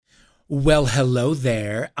Well, hello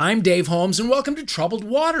there. I'm Dave Holmes, and welcome to Troubled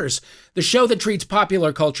Waters, the show that treats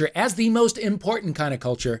popular culture as the most important kind of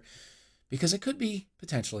culture, because it could be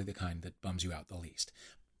potentially the kind that bums you out the least.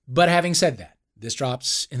 But having said that, this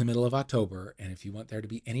drops in the middle of October, and if you want there to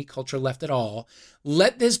be any culture left at all,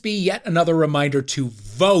 let this be yet another reminder to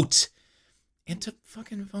vote. And to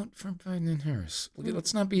fucking vote for Biden and Harris.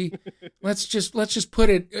 Let's just put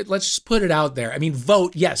it out there. I mean,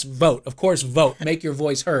 vote. Yes, vote. Of course, vote. Make your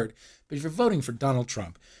voice heard. But if you're voting for Donald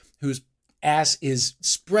Trump, whose ass is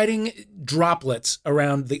spreading droplets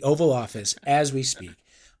around the Oval Office as we speak,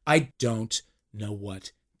 I don't know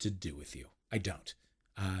what to do with you. I don't.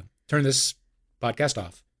 Turn this podcast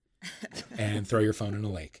off and throw your phone in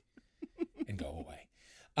a lake and go away.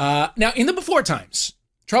 Now, in the before times,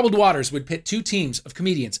 Troubled Waters would pit two teams of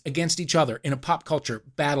comedians against each other in a pop culture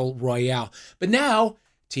battle royale. But now,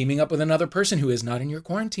 teaming up with another person who is not in your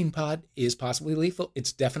quarantine pod is possibly lethal.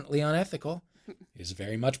 It's definitely unethical. It is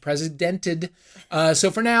very much precedented. So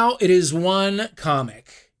for now, it is one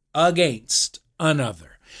comic against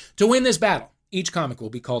another. To win this battle, each comic will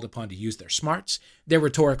be called upon to use their smarts, their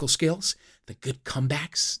rhetorical skills, the good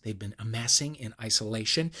comebacks they've been amassing in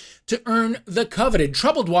isolation to earn the coveted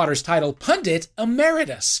Troubled Waters title, Pundit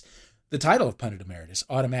Emeritus. The title of Pundit Emeritus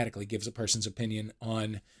automatically gives a person's opinion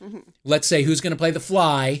on, let's say, who's going to play the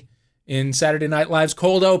fly in Saturday Night Live's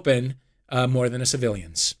Cold Open more than a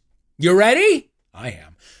civilian's. You ready? I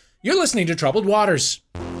am. You're listening to Troubled Waters.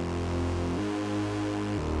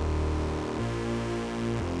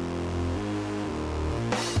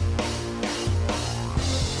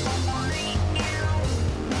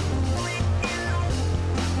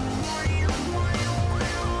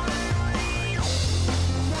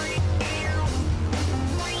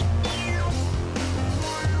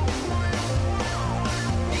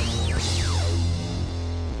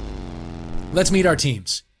 Let's meet our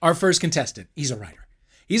teams. Our first contestant, he's a writer.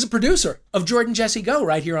 He's a producer of Jordan Jesse Go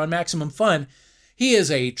right here on Maximum Fun. He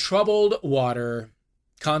is a Troubled Water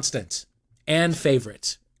constant and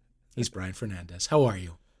favorite. He's Brian Fernandez. How are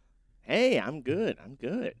you? Hey, I'm good.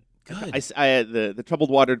 Good. I the Troubled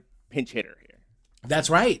Water pinch hitter here. That's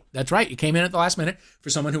right. You came in at the last minute for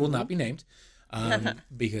someone who will not be named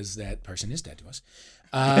because that person is dead to us.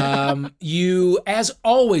 You, as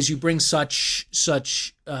always, you bring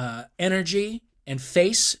such energy and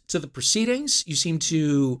face to the proceedings. You seem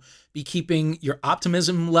to be keeping your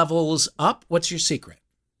optimism levels up. What's your secret?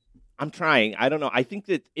 I'm trying. I don't know. I think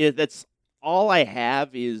that's all I have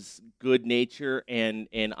is good nature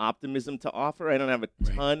and optimism to offer. I don't have a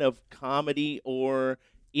ton of comedy or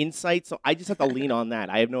insight, so I just have to lean on that.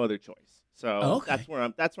 I have no other choice. So that's where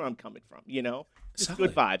I'm coming from. You know. Just Solid.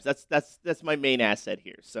 Good vibes. That's my main asset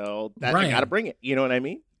here. So I got to bring it. You know what I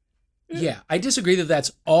mean? Yeah, I disagree that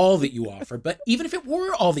that's all that you offer. But even if it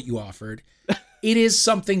were all that you offered, it is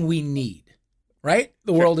something we need, right?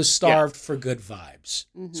 The world is starved for good vibes.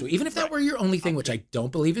 Mm-hmm. So even if that were your only thing, which I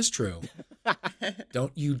don't believe is true,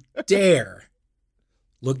 don't you dare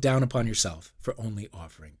look down upon yourself for only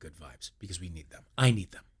offering good vibes, because we need them. I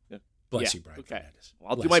need them. Bless you, Brian Fernandez. Well,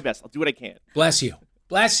 I'll do my best. I'll do what I can. Bless you.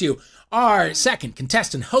 Bless you. Our second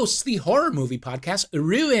contestant hosts the horror movie podcast,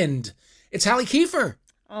 Ruined. It's Hallie Kiefer.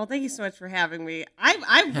 Oh, thank you so much for having me.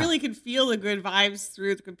 I really can feel the good vibes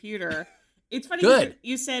through the computer. It's funny good.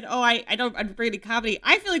 You said, I don't bring any comedy.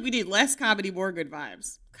 I feel like we need less comedy, more good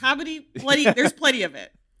vibes. Comedy, there's plenty of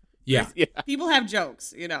it. Yeah. People have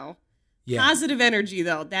jokes, you know. Yeah. Positive energy,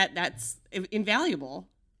 though, that's invaluable.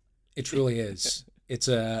 It truly is. It's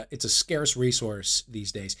a scarce resource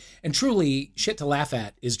these days. And truly, shit to laugh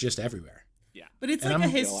at is just everywhere. Yeah. But it's like a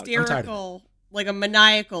hysterical, like a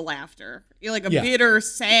maniacal laughter. Like a bitter,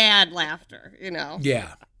 sad laughter, you know?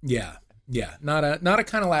 Yeah. Not a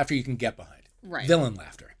kind of laughter you can get behind. Right. Villain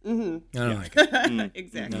laughter. Mm-hmm. I don't like it.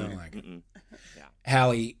 Exactly. I don't like it. Yeah.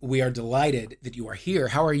 Hallie, we are delighted that you are here.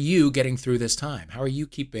 How are you getting through this time? How are you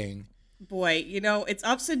keeping... Boy, it's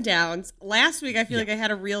ups and downs. Last week, I feel like I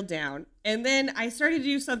had a real down. And then I started to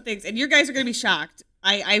do some things, and you guys are going to be shocked.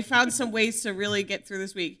 I found some ways to really get through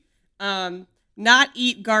this week. Not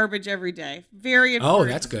eat garbage every day. Very important. Oh,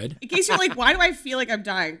 that's good. In case you're like, why do I feel like I'm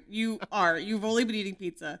dying? You are. You've only been eating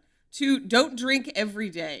pizza. 2, don't drink every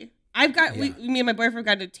day. Me and my boyfriend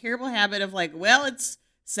got in a terrible habit of like, well, it's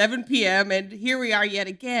 7 p.m. and here we are yet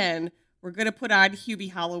again. We're going to put on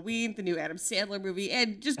Hubie Halloween, the new Adam Sandler movie,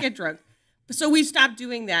 and just get drunk. So we stopped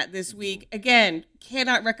doing that this week. Again,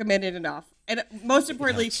 cannot recommend it enough. And most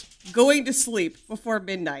importantly, going to sleep before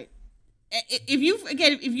midnight. If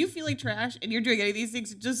you feel like trash and you're doing any of these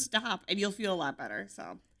things, just stop and you'll feel a lot better.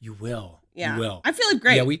 So you will. Yeah. You will. I'm feeling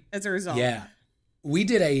great as a result. Yeah. we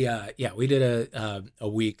did a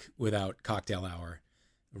week without cocktail hour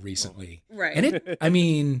recently. Right.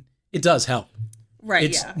 And it does help. Right.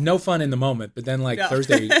 It's no fun in the moment, but then No.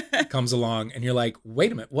 Thursday comes along and you're like,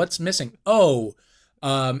 wait a minute, what's missing? Oh,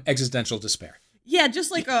 existential despair. Yeah,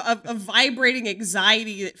 just like a vibrating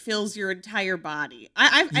anxiety that fills your entire body.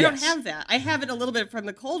 I don't Yes. have that. I have it a little bit from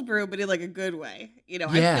the cold brew, but in like a good way. Yeah.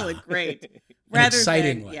 I feel it great. Rather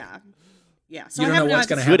exciting than way. yeah. So You don't I have know what's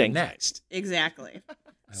not going to Good happen anxiety. next. exactly.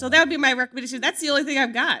 So that would be my recommendation. That's the only thing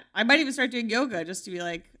I've got. I might even start doing yoga just to be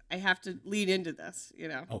like, I have to lean into this.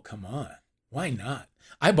 Oh, come on. Why not?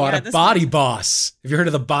 I bought Yeah, a this Body Boss. Have you heard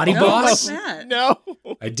of the Body No, Boss? what's that? No.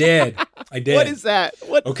 I did. What is that?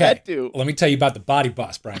 What does Okay. that do? Let me tell you about the Body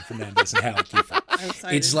Boss, Brian Fernandez and Hallie Kiefer. I'm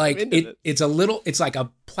excited. It's like I'm into it's like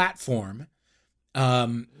a platform,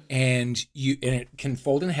 and it can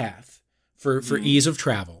fold in half for ease of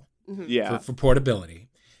travel, Yeah. for portability.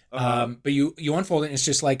 Uh-huh. But you unfold it, and it's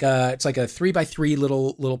just like a 3x3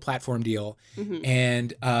 little platform deal,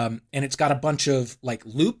 and it's got a bunch of like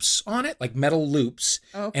loops on it, like metal loops,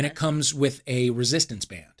 Okay. and it comes with a resistance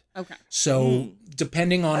band. Okay. So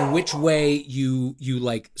depending on which way you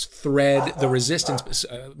like thread the resistance,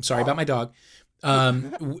 I'm sorry about my dog.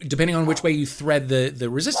 Depending on which way you thread the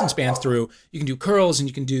resistance bands through, you can do curls and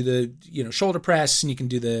you can do the shoulder press and you can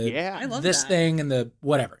do the Yeah. I love this that. thing and the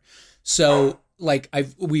whatever. So like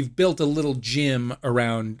we've built a little gym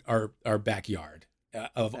around our backyard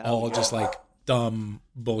of all just like dumb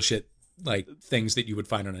bullshit like things that you would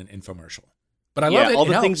find on an infomercial. But I love it. All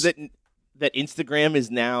It the things helps. that Instagram is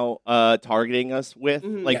now targeting us with,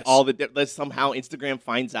 like Yes. all that somehow Instagram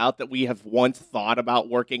finds out that we have once thought about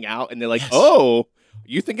working out, and they're like, Yes. "Oh,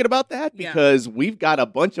 you thinking about that? Yeah. Because we've got a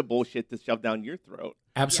bunch of bullshit to shove down your throat."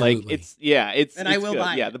 Absolutely. Like it's And it's I will good.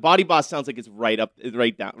 buy Yeah, it. the Body Boss sounds like it's right up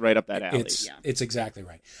that alley. It's exactly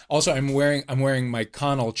right. Also, I'm wearing my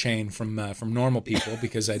Connell chain from Normal People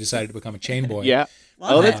because I decided to become a chain boy. Yeah.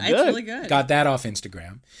 Love Oh, it. that's It's good. really good. Got that off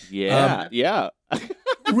Instagram. Yeah. Yeah.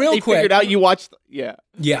 Real They quick. figured out you watched. Yeah.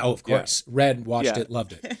 Yeah, of course. Red watched Yeah. it,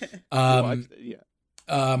 loved it. You watched it,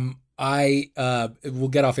 yeah. I we'll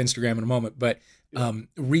get off Instagram in a moment, but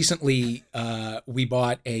recently we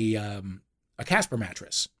bought a Casper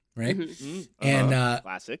mattress, right? Mhm. And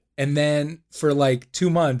Classic. and then for like 2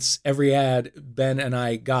 months, every ad Ben and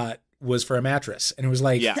I got was for a mattress, and it was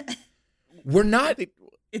like, Yeah. we're I not think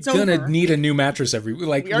It's gonna over. need a new mattress every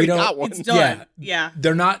like we already don't. got one. It's done. Yeah.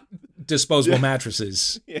 They're not disposable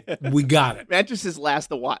mattresses. Yeah. We got it. Mattresses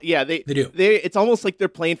last a while. Yeah, they do. It's almost like they're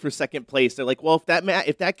playing for second place. They're like, well,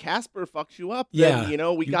 if that Casper fucks you up, Yeah.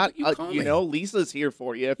 then we You- got you call me. Lisa's here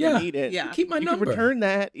for you if Yeah. you need it. Yeah. Keep my you number. can return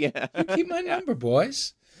that. Yeah, You keep my number,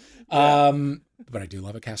 boys. But I do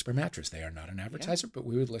love a Casper mattress. They are not an advertiser, but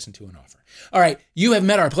we would listen to an offer. All right, you have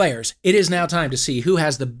met our players. It is now time to see who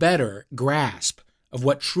has the better grasp of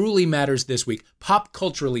what truly matters this week, pop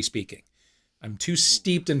culturally speaking. I'm too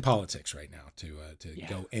steeped in politics right now to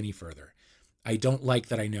go any further. I don't like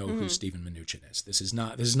that I know who Stephen Mnuchin is. This is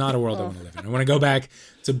not a world I want to live in. I want to go back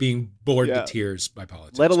to being bored to tears by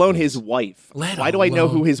politics. let alone please. his wife. Let Why do I know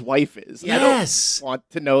alone- who his wife is? Yes. I don't want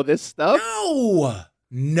to know this stuff.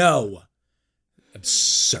 No.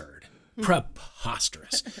 Absurd.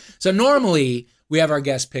 Preposterous. So normally we have our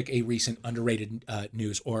guests pick a recent underrated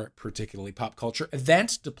news or particularly pop culture event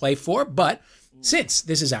to play for, but since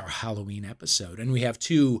this is our Halloween episode and we have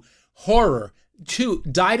two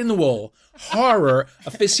dyed-in-the-wool horror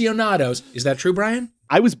aficionados, is that true, Brian?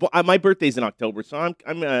 My birthday's in October, so I'm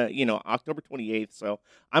October 28th. So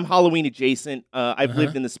I'm Halloween adjacent. I've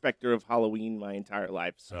lived in the specter of Halloween my entire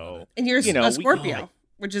life. So And you're You know, a we- Scorpio,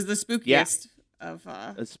 which is the spookiest of.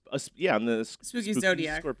 I'm the Spooky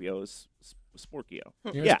zodiac. Scorpio is Sporkio.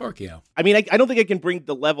 You're Yeah. a Scorpio. I mean, I don't think I can bring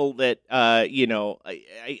the level that I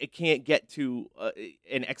can't get to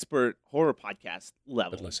an expert horror podcast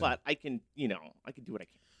level, But listen. but I can I can do what I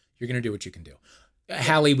can. You're going to do what you can do.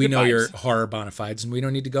 Hallie, we Good know vibes. your horror bona fides, and we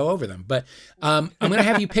don't need to go over them. But I'm going to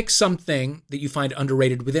have you pick something that you find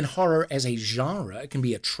underrated within horror as a genre. It can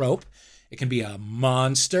be a trope. It can be a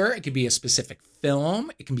monster. It can be a specific film.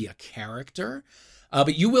 It can be a character.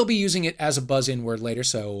 But you will be using it as a buzz-in word later,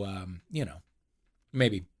 so,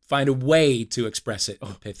 maybe find a way to express it in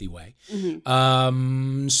a pithy way.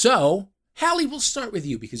 So, Hallie, we'll start with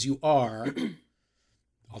you because you are,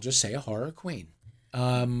 I'll just say, a horror queen.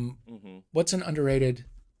 What's an underrated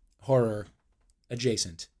horror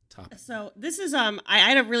adjacent topic? So this is I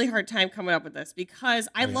had a really hard time coming up with this because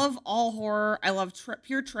I love all horror. I love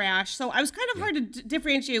pure trash. So I was kind of hard to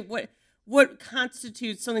differentiate what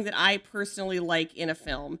constitutes something that I personally like in a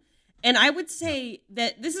film. And I would say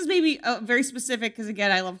that this is maybe very specific because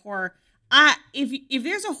again I love horror. if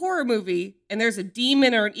there's a horror movie and there's a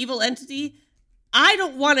demon or an evil entity, I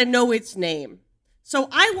don't want to know its name. So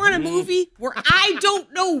I want a movie where I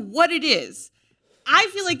don't know what it is. I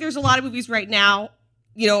feel like there's a lot of movies right now,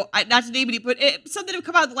 not to name any, but something have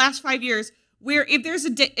come out in the last 5 years where if there's a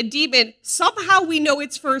demon, somehow we know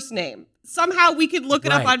its first name. Somehow we could look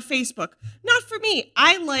it up on Facebook. Not for me.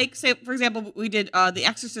 I like, say, for example, we did The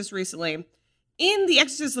Exorcist recently. In The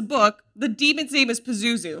Exorcist, the book, the demon's name is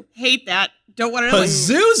Pazuzu. Hate that. Don't want to know.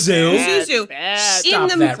 Pazuzu? Pazuzu.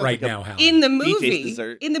 Stop that right now, Hal. In the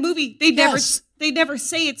movie, they never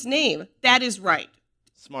say its name. That is right.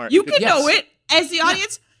 Smart. You can know it as the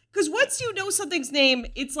audience. Because once you know something's name,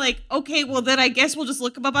 it's like, okay, well, then I guess we'll just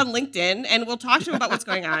look them up on LinkedIn and we'll talk to them about what's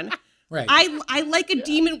going on. Right. I like a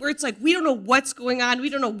demon where it's like, we don't know what's going on. We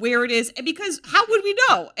don't know where it is. And because how would we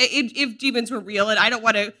know if demons were real? And I don't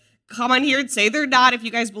want to come on here and say they're not if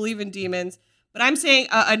you guys believe in demons. But I'm saying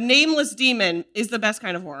a nameless demon is the best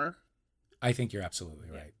kind of horror. I think you're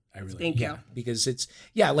absolutely right. I really Thank you. Because it's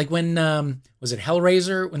like when was it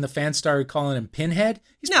Hellraiser when the fans started calling him Pinhead?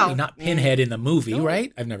 He's probably not Pinhead in the movie,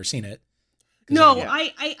 right? I've never seen it. No,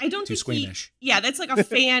 I don't too think squeamish. That's like a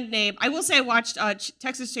fan name. I will say I watched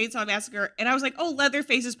Texas Chainsaw Massacre and I was like, oh,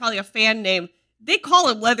 Leatherface is probably a fan name. They call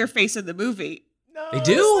him Leatherface in the movie. No, they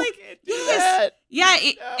do? Like, yes. Yeah,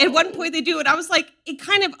 at one point they do, and I was like, it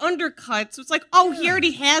kind of undercuts. It's like, oh, he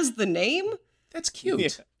already has the name? That's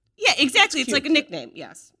cute. Yeah, exactly. It's like a nickname,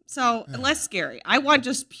 yes. So, less scary. I want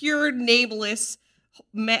just pure, nameless,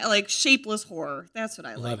 like shapeless horror. That's what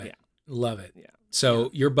I like. Love it. Love it. Yeah. So,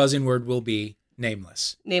 your buzzing word will be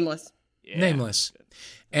nameless. Nameless. Yeah. Nameless.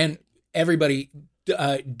 And everybody,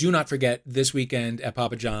 do not forget this weekend at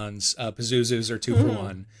Papa John's, Pazuzus are 2 for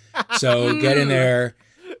 1. So get in there,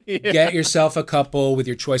 get yourself a couple with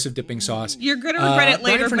your choice of dipping sauce. You're going to regret it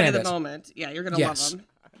later, but at the moment, you're going to love them.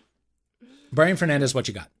 Brian Fernandez, what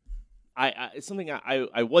you got? It's something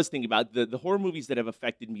I was thinking about, the horror movies that have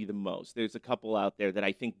affected me the most. There's a couple out there that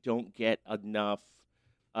I think don't get enough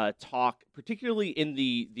talk, particularly in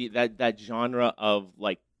that genre of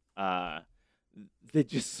like that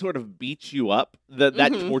just sort of beats you up, that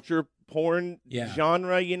torture porn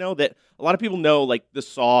genre, that a lot of people know, like the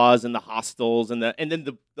Saws and the Hostels and then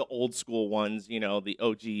the old school ones, the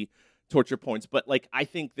OG torture porns. But like I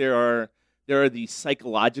think there are these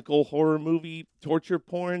psychological horror movie torture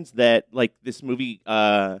porns that, like this movie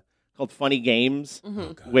called Funny Games,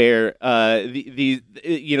 where these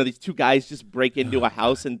two guys just break into a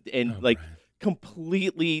house and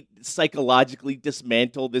completely psychologically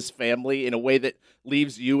dismantle this family in a way that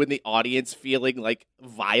leaves you in the audience feeling like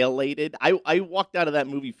violated. I walked out of that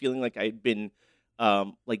movie feeling like I had been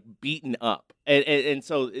like beaten up, and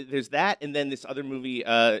so there's that, and then this other movie.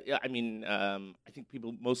 I think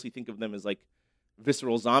people mostly think of them as like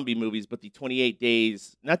visceral zombie movies, but the 28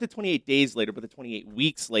 days, not the 28 days later, but the 28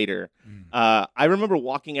 weeks later. I remember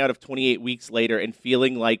walking out of 28 weeks later and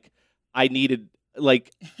feeling like I needed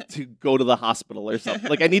to go to the hospital or something.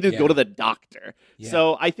 Like I needed to go to the doctor. Yeah.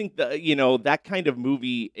 So I think that kind of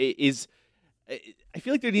movie is. I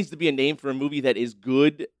feel like there needs to be a name for a movie that is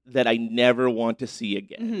good that I never want to see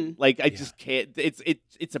again. Like I just can't.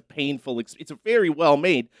 It's a painful. It's a very well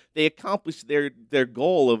made. They accomplished their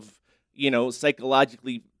goal of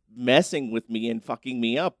psychologically messing with me and fucking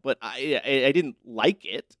me up, but I didn't like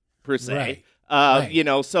it per se. Right.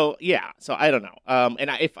 So I don't know. And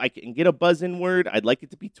if I can get a buzz-in word, I'd like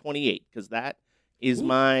it to be 28 because that is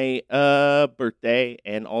my birthday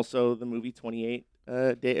and also the movie 28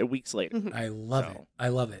 weeks later. I love it. I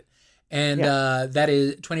love it. And that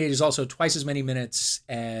is 28 is also twice as many minutes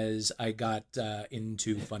as I got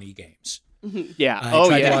into Funny Games. Yeah. I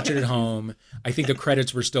tried to watch it at home. I think the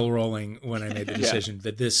credits were still rolling when I made the decision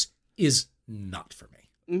that this is not for me.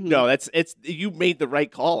 No, you made the right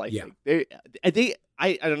call. I think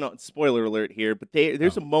I don't know. Spoiler alert here, but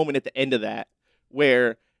there's a moment at the end of that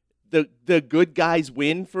where the good guys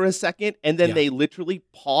win for a second, and then they literally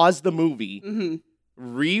pause the movie,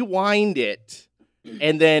 rewind it,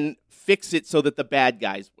 and then fix it so that the bad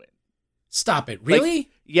guys win. Stop it! Really?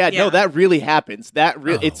 No, that really happens.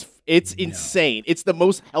 It's insane. It's the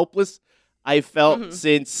most helpless I've felt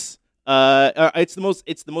since. It's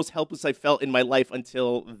the most helpless I felt in my life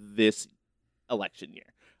until this election year.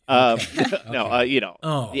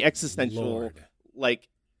 The existential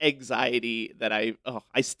anxiety that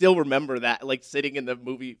I still remember that, like sitting in the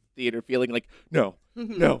movie theater feeling like no,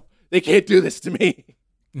 they can't do this to me.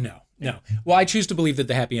 No. Well, I choose to believe that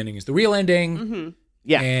the happy ending is the real ending.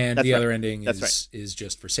 Yeah, and the other ending is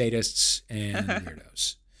just for sadists and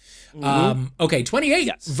weirdos. Okay,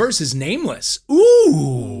 28 versus Nameless.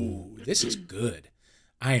 Ooh, this is good.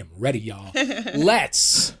 I am ready, y'all.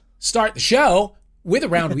 Let's start the show with a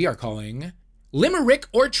round we are calling Limerick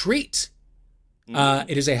or Treat.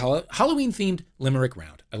 It is a Halloween-themed limerick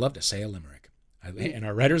round. I love to say a limerick. And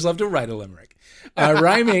our writers love to write a limerick.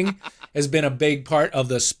 Rhyming has been a big part of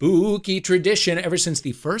the spooky tradition ever since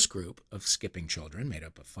the first group of skipping children made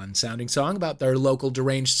up a fun-sounding song about their local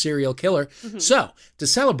deranged serial killer. So, to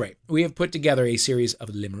celebrate, we have put together a series of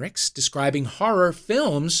limericks describing horror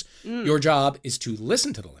films. Your job is to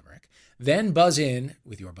listen to the limerick, then buzz in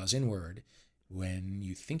with your buzz-in word when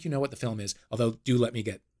you think you know what the film is, although do let me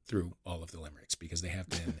get through all of the limericks because they have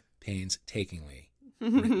been painstakingly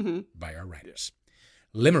written by our writers.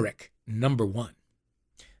 Limerick number 1.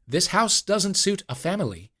 This house doesn't suit a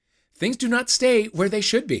family. Things do not stay where they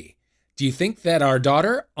should be. Do you think that our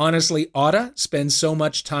daughter honestly oughta spend so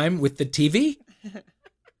much time with the TV?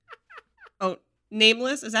 Oh,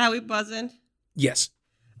 Nameless? Is that how we buzz in? Yes.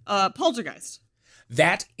 Poltergeist.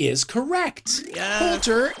 That is correct. Yes.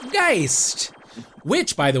 Poltergeist.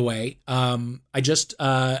 Which, by the way, I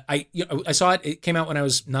saw it. It came out when I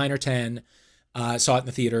was 9 or 10. Saw it in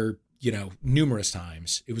the theater, numerous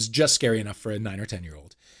times. It was just scary enough for a 9 or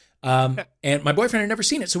 10-year-old. And my boyfriend had never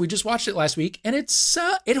seen it, so we just watched it last week, and it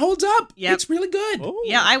holds up. Yep. It's really good. Oh.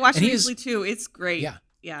 Yeah, I watched it recently too. It's great. Yeah.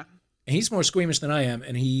 Yeah. And he's more squeamish than I am,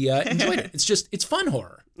 and he enjoyed it. It's fun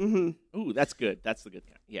horror. Mm-hmm. Ooh, that's good. That's the good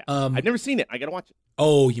kind. Yeah. Um, I've never seen it. I gotta watch it.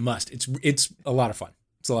 Oh, you must. It's a lot of fun.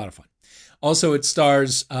 It's a lot of fun. Also, it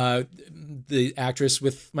stars the actress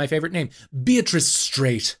with my favorite name, Beatrice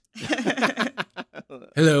Straight.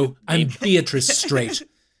 Hello, I'm Beatrice Straight,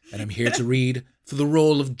 and I'm here to read for the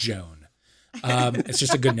role of Joan. It's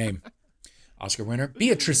just a good name. Oscar winner,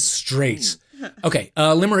 Beatrice Straight. Okay,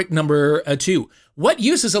 limerick number 2. What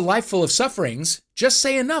use is a life full of sufferings? Just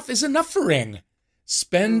say enough is enough for ring.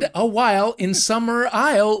 Spend a while in Summer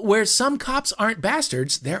Isle where some cops aren't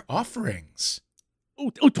bastards, they're offerings. Oh,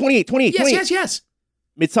 28. Yes.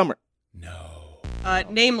 Midsummer. No.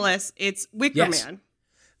 Nameless. It's Wicker Man.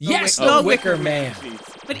 Yes, The the Wicker Wicker Man.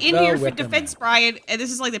 But in The your Wicker defense, Man. Brian, and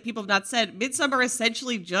this is like that people have not said, Midsummer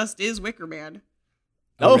essentially just is Wicker Man.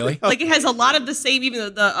 Oh, really? Like it has a lot of the same,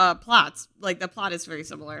 even the plots. Like the plot is very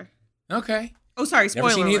similar. Okay. Oh, sorry, spoiler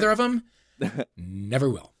Never seen alert. either of them? Never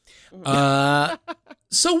will.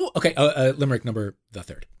 Limerick number the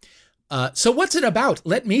 3rd. So what's it about?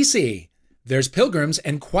 Let me see. There's pilgrims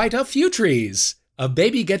and quite a few trees. A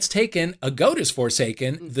baby gets taken, a goat is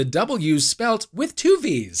forsaken, the W's spelt with 2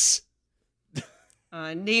 V's.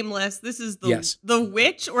 Nameless. This is the Yes. the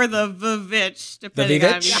witch or the vivitch, depending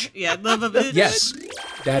Vivitch? on yeah, the vivitch. Yes,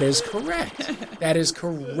 that is correct. That is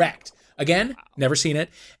correct. Again, never seen it,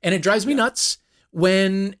 and it drives me nuts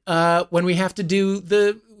when we have to do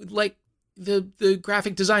the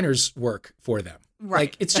graphic designers work for them. Right.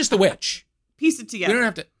 Like it's just a witch. Piece it together. We don't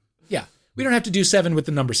have to. Yeah, we don't have to do 7 with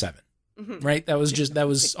the number 7. Mhm. Right. That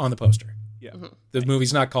was on the poster. Yeah. Mhm. The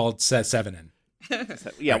movie's not called 7 in.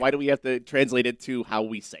 Yeah. Why do we have to translate it to how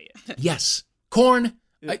we say it? Yes, Korn.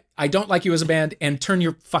 I don't like you as a band, and turn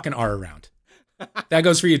your fucking R around. That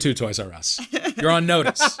goes for you too, Toys R Us. You're on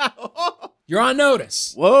notice. You're on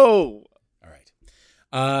notice. Whoa. All right.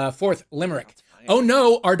 4th limerick. Oh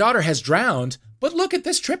no, our daughter has drowned, but look at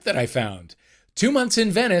this trip that I found. 2 months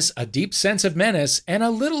in Venice, a deep sense of menace, and a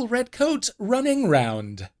little red coat running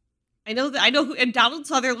round. I know who, and Donald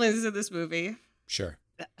Sutherland is in this movie. Sure.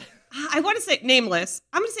 I want to say Nameless.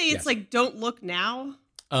 I'm going to say it's Yes. like Don't Look Now.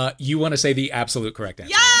 You want to say the absolute correct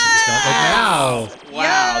answer. Yes! Don't look now. Wow.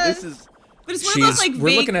 Yes! This is But it's one of those like We're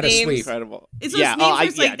vague looking at a names. sleep. incredible. It's those names where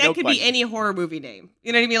it's like that could be any horror movie name.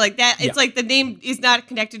 You know what I mean? Like that. It's Yeah. like the name is not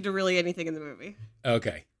connected to really anything in the movie.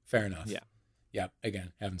 Okay, fair enough. Yeah. Yeah,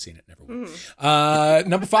 again, haven't seen it, never will. Mhm.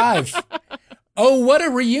 Number 5. Oh, what a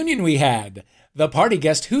reunion we had. The party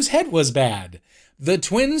guest whose head was bad. The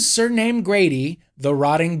twins surnamed Grady, the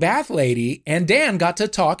rotting bath lady, and Dan got to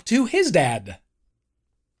talk to his dad.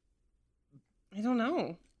 I don't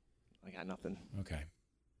know. I got nothing. Okay.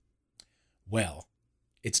 Well,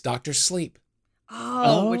 it's Dr. Sleep.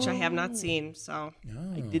 Oh, which I have not seen. So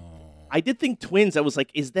Oh. I did think twins. I was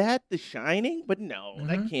like, is that The Shining? But no,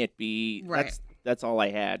 that Mhm. can't be. Right. That's all I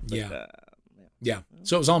had. But, Yeah. Yeah,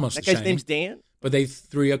 so it was almost That The guy's Shining, name's Dan. but they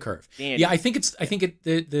threw you a curve. Dan. Yeah, I think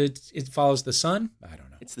it follows the sun. I don't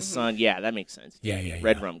know. It's the son. Yeah, that makes sense. Yeah.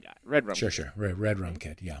 Red rum guy. Red rum. Sure. Red rum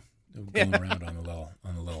kid. Yeah, going around on the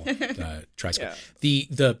little tricycle. Yeah.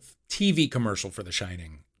 The TV commercial for The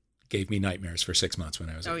Shining gave me nightmares for 6 months when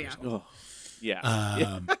I was 8 years old. Oh,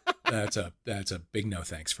 yeah. That's a big no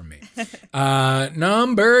thanks from me.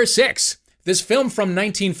 Number 6. This film from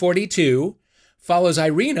 1942 follows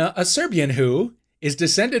Irina, a Serbian who is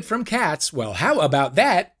descended from cats. Well, how about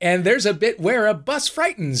that? And there's a bit where a bus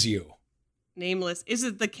frightens you. Nameless. Is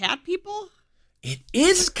it the cat people? It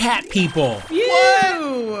is cat people.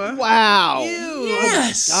 Ew. Wow. Ew.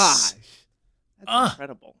 Yes. Gosh. That's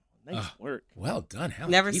incredible. Nice work. Well done. How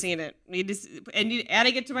Never people- seen it.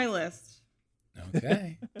 Adding it to my list.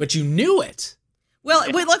 Okay. But you knew it. Well,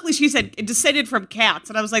 luckily she said it descended from cats,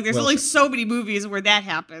 and I was like, "There's Well, only so many movies where that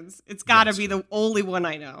happens. It's got to be the only one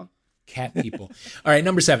I know." Cat people. All right,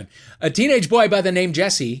 number 7. A teenage boy by the name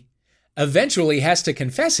Jesse eventually has to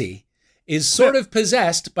confess he is sort of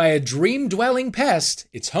possessed by a dream-dwelling pest.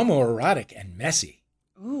 It's homoerotic and messy.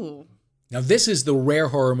 Ooh. Now, this is the rare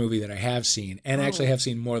horror movie that I have seen, and actually have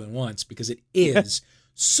seen more than once, because it is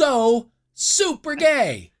so super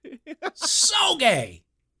gay. So gay.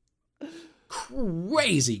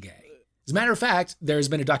 Crazy gay. As a matter of fact, there's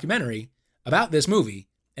been a documentary about this movie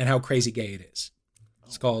and how crazy gay it is.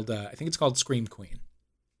 It's called, I think it's called Scream Queen.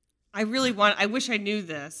 I wish I knew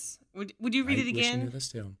this. Would you read it I wish I knew again? this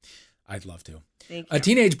too. I'd love to. Thank you. A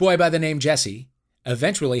teenage boy by the name Jesse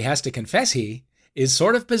eventually has to confess he is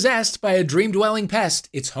sort of possessed by a dream-dwelling pest.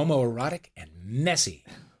 It's homoerotic and messy.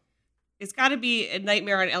 It's got to be a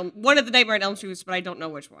Nightmare on Elm, one of the Nightmare on Elm Streets, but I don't know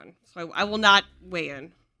which one, so I will not weigh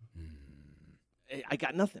in. I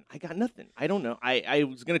got nothing. I don't know. I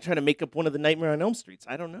was going to try to make up one of the Nightmare on Elm Streets.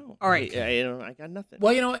 I don't know. All right. I got nothing.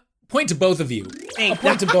 Well, you know what? Point to both of you. Thank A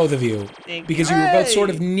point to both of you. Thank because you. you were both Hey! sort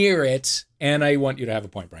of near it, and I want you to have a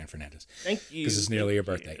point, Brian Fernandez, Thank you. because it's nearly your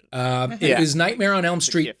Thank birthday. you. It Yeah. is Nightmare on Elm a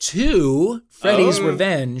Street gift. 2, Freddy's Oh.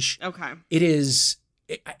 Revenge. Okay. It is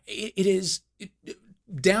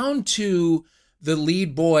down to the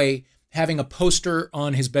lead boy having a poster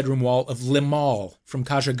on his bedroom wall of Limahl from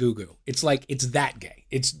Kajagoogoo. It's like, it's that gay.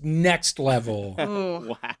 It's next level,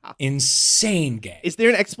 Ooh. Wow. insane gay. Is there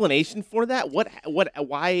an explanation for that? Why?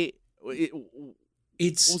 What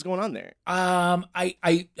It's was going on there?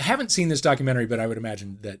 I haven't seen this documentary, but I would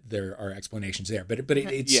imagine that there are explanations there. But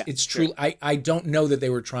it's Yeah, it's sure. true. I don't know that they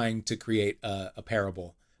were trying to create a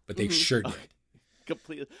parable, but they sure did.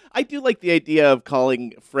 Completely. I do like the idea of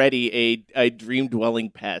calling Freddy a dream-dwelling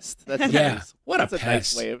pest. That's Yeah. nice. What a That's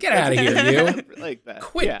pest. nice way of Get outta here, you. I like that.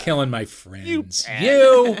 Quit Yeah. killing my friends. pest.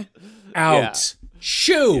 You out.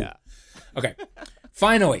 Shoo. Yeah. Okay.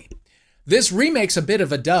 Finally, this remake's a bit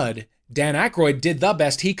of a dud. Dan Aykroyd did the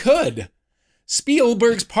best he could.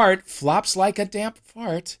 Spielberg's part flops like a damp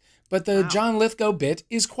fart, but the John Lithgow bit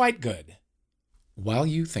is quite good. While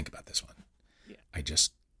you think about this one, I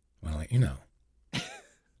just want to let you know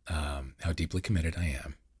how deeply committed I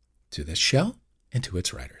am to this show and to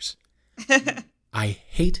its writers. I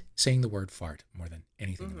hate saying the word fart more than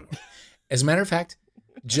anything in the world. As a matter of fact,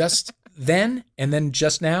 just then and then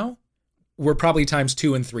just now were probably times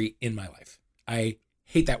 2 and 3 in my life. I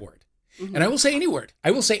hate that word. And I will say any word.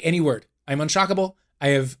 I will say any word. I'm unshockable. I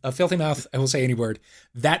have a filthy mouth. I will say any word.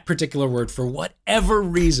 That particular word, for whatever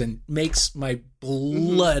reason, makes my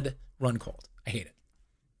blood run cold. I hate it.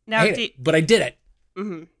 Now, I hate it. But I did it.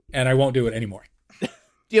 And I won't do it anymore. Do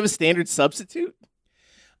you have a standard substitute?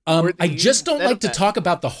 Or do I you just don't instead like of to that? talk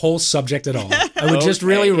about the whole subject at all. I would just Okay,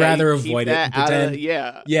 really yeah, rather you keep avoid it and that out of- pretend.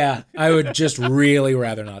 yeah. Yeah, I would just really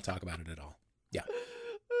rather not talk about it at all. Yeah.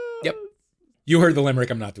 Yep. You heard the limerick.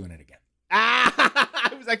 I'm not doing it again.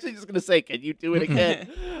 I was actually just going to say, can you do it again?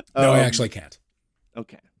 No, I actually can't.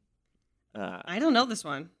 Okay. I don't know this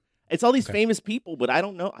one. It's all these Okay. famous people, but I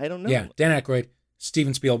don't know. Yeah, Dan Aykroyd,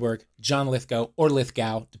 Steven Spielberg, John Lithgow, or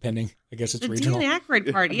Lithgow, depending. I guess it's The regional. Dan Aykroyd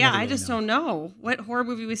part. Yeah, never I really just know. don't know. What horror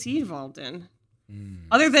movie was he involved in?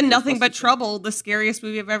 Other than Nothing But Trouble, the scariest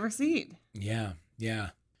movie I've ever seen. Yeah,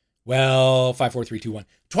 yeah. Well, 5, 4, 3, 2, 1.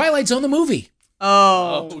 Twilight Zone the movie.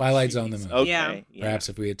 Oh. Twilight Zone the movie. Okay. Yeah. Perhaps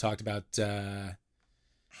if we had talked about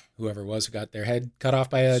whoever it was who got their head cut off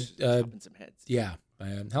by a Chopping some heads. by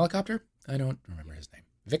a helicopter. I don't remember his name.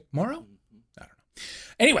 Vic Morrow? I don't know.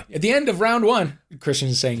 Anyway, at the end of round 1, Christian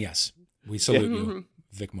is saying yes. We salute you,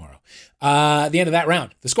 Vic Morrow. At the end of that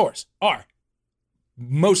round, the scores are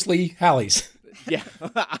mostly Hallie's. Yeah.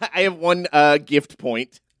 I have one gift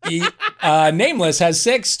point. Nameless has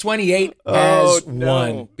 6, 28 Oh, has no.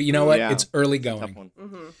 1. But you know what? Yeah. It's early Tough going. one.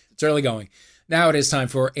 It's early going. Now it is time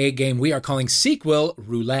for a game we are calling Sequel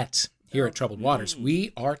Roulette. Here at Troubled Waters,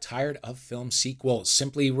 we are tired of film sequels,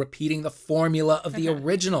 simply repeating the formula of the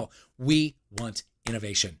original. We want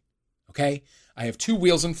innovation. Okay? I have 2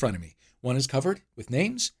 wheels in front of me. One is covered with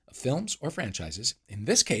names of films or franchises. In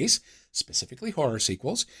this case, specifically horror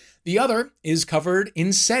sequels. The other is covered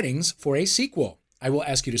in settings for a sequel. I will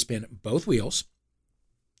ask you to spin both wheels.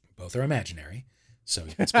 Both are imaginary, so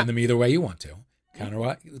you can spin them either way you want to.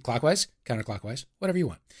 Clockwise, counterclockwise, whatever you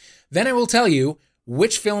want. Then I will tell you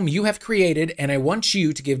which film you have created, and I want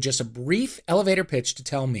you to give just a brief elevator pitch to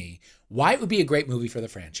tell me why it would be a great movie for the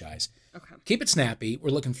franchise. Okay. Keep it snappy. We're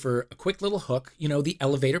looking for a quick little hook, the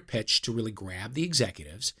elevator pitch to really grab the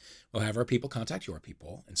executives. We'll have our people contact your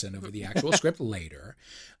people and send over the actual script later.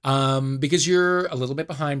 Because you're a little bit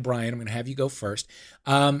behind, Brian, I'm going to have you go first.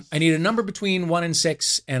 I need a number between 1 and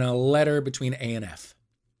 6 and a letter between A and F.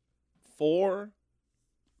 4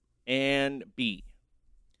 and B.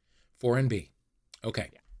 4 and B. Okay.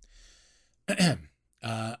 Yeah.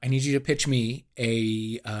 I need you to pitch me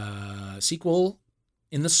a sequel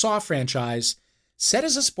in the Saw franchise set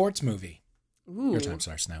as a sports movie. Ooh. Your time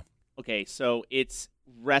starts now. Okay, so it's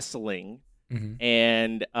wrestling, Mm-hmm.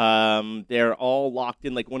 and they're all locked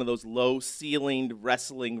in like one of those low-ceilinged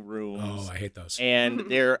wrestling rooms. Oh, I hate those. And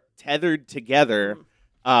they're tethered together,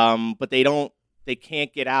 but they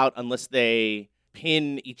can't get out unless they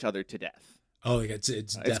pin each other to death. Oh, it's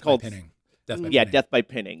death called by pinning. Death by Yeah, pinning. death by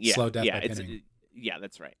pinning. Yeah, Slow death yeah, by pinning. Yeah,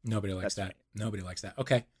 that's right. Nobody likes That's that. right. Nobody likes that.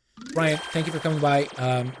 Okay. Brian, thank you for coming by.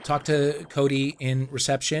 Talk to Cody in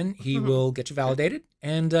reception. He will get you validated,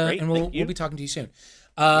 and Great, we'll thank you. be talking to you soon.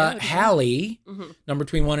 Yeah, Hallie, number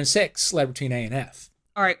between 1 and 6, letter between A and F.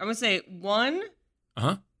 All right, I'm gonna say 1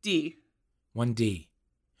 D. 1D.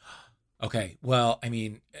 Okay. Well, I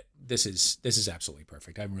mean, this is absolutely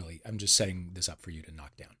perfect. I'm just setting this up for you to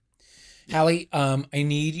knock down. Hallie, I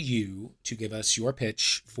need you to give us your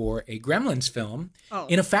pitch for a Gremlins film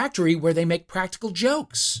in a factory where they make practical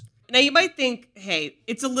jokes. Now you might think, hey,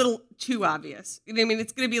 it's a little too obvious. You know what I mean?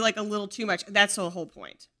 It's going to be like a little too much. That's the whole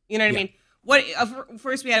point. You know what I mean? What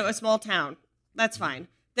first we had a small town. That's fine.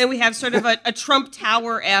 Then we have sort of a Trump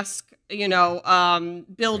Tower-esque,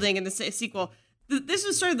 building in the sequel. This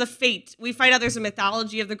is sort of the fate. We find out there's a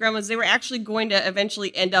mythology of the Gremlins. They were actually going to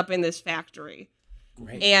eventually end up in this factory.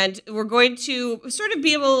 Great. And we're going to sort of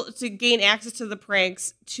be able to gain access to the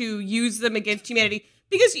pranks to use them against humanity.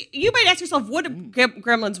 Because you might ask yourself, what do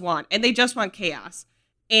Gremlins want? And they just want chaos.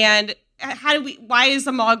 And why is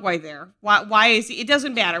the Mogwai there? Why is he? It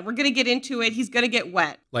doesn't matter. We're going to get into it. He's going to get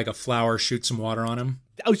wet. Like a flower shoots some water on him.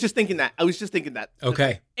 I was just thinking that.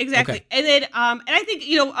 Okay. Exactly. Okay. And then, and I think,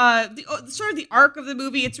 sort of the arc of the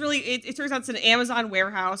movie, it's really, it turns out it's an Amazon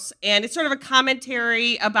warehouse, and it's sort of a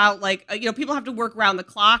commentary about, like, people have to work around the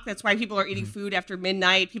clock. That's why people are eating food after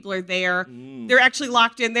midnight. People are there. They're actually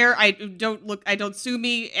locked in there. Don't sue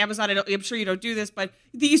me, Amazon. I'm sure you don't do this, but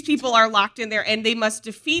these people are locked in there, and they must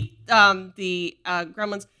defeat the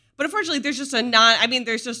Gremlins. But unfortunately, there's just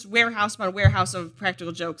there's just warehouse upon warehouse of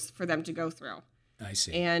practical jokes for them to go through. I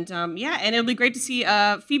see. And and it'll be great to see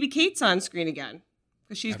Phoebe Cates on screen again,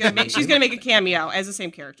 because she's gonna make a cameo as the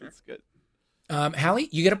same character. That's good. Hallie,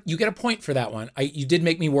 you get a point for that one. You did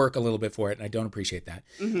make me work a little bit for it, and I don't appreciate that.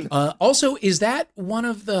 Mm-hmm. Also, is that one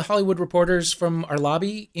of the Hollywood Reporters from our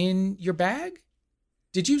lobby in your bag?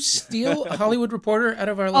 Did you steal a Hollywood Reporter out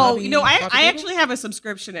of our lobby? I actually have a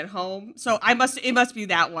subscription at home, so it must be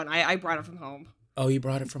that one. I brought it from home. Oh, you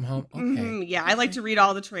brought it from home? Okay. Mm-hmm. Yeah, I like to read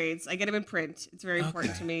all the trades. I get them in print. It's very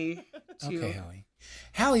important to me. Okay, Hallie.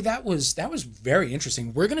 Hallie, that was very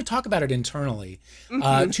interesting. We're going to talk about it internally.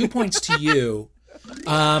 2 points to you.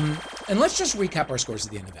 And let's just recap our scores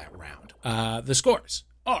at the end of that round. The scores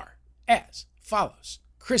are as follows.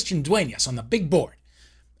 Christian Duenas on the big board.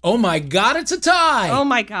 Oh my God, it's a tie. Oh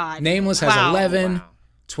my God. Nameless has 11. Wow.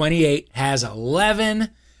 28 has 11.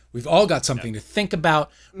 We've all got something to think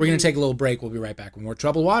about. We're going to take a little break. We'll be right back with more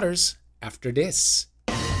Troubled Waters after this.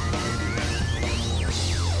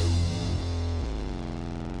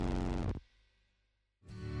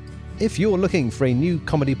 If you're looking for a new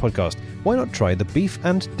comedy podcast, why not try the Beef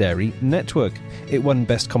and Dairy Network? It won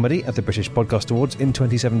Best Comedy at the British Podcast Awards in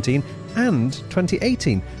 2017 and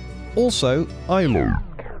 2018. Also, ILO.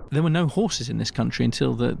 There were no horses in this country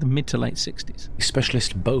until the mid to late 60s.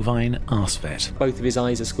 Specialist bovine arse vet. Both of his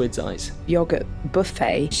eyes are squid's eyes. Yogurt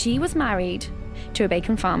buffet. She was married to a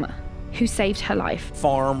bacon farmer who saved her life.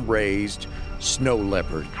 Farm-raised snow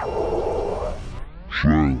leopard.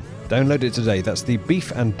 Download it today. That's the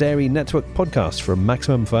Beef and Dairy Network podcast from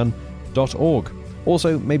MaximumFun.org.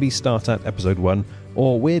 Also, maybe start at episode 1,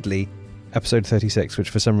 or weirdly, episode 36, which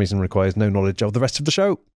for some reason requires no knowledge of the rest of the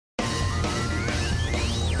show.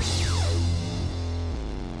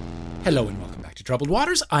 Hello and welcome back to Troubled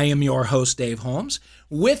Waters. I am your host, Dave Holmes.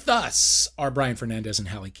 With us are Brian Fernandez and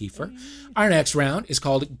Hallie Kiefer. Our next round is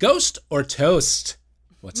called Ghost or Toast.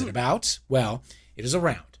 What's it about? Well, it is a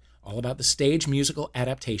round all about the stage musical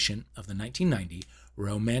adaptation of the 1990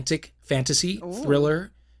 romantic fantasy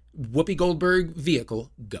thriller Whoopi Goldberg vehicle,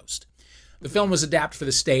 Ghost. The film was adapted for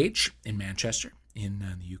the stage in Manchester in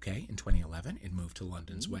the UK in 2011. It moved to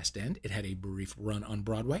London's West End. It had a brief run on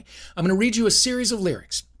Broadway. I'm going to read you a series of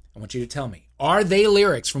lyrics. I want you to tell me, are they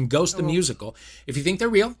lyrics from Ghost the Musical? If you think they're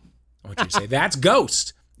real, I want you to say, that's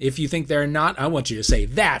Ghost. If you think they're not, I want you to say,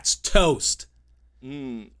 that's toast.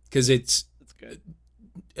 Because that's good.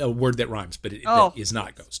 A word that rhymes, but that is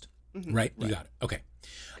not Ghost. Mm-hmm. Right? You got it. Okay.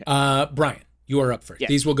 Brian, you are up first. Yeah.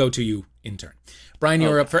 These will go to you in turn. Brian, you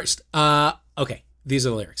are up first. Okay. These are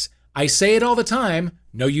the lyrics. I say it all the time.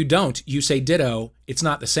 No, you don't. You say ditto. It's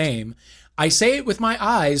not the same. I say it with my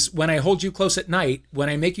eyes when I hold you close at night, when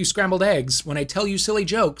I make you scrambled eggs, when I tell you silly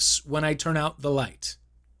jokes, when I turn out the light.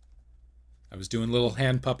 I was doing little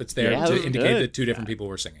hand puppets there to indicate that two different people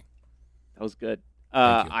were singing. That was good.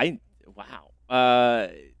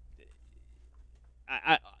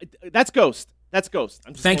 That's Ghost. That's Ghost.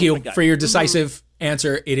 Thank you for your decisive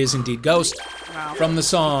answer. It is indeed Ghost. Wow. From the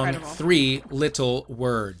song Three Little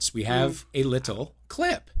Words. We have a little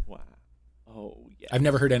clip. Wow. Oh, yeah. I've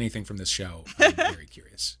never heard anything from this show. I'm very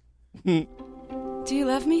curious. Do you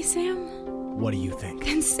love me, Sam? What do you think?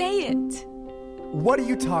 Then say it. What are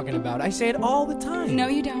you talking about? I say it all the time. No,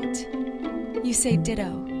 you don't. You say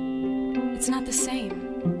ditto. It's not the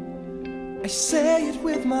same. I say it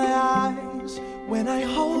with my eyes when I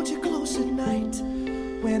hold you close at night,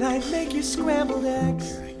 when I make you scrambled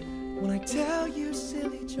eggs, when I tell you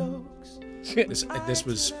silly jokes. This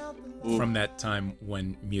was from that time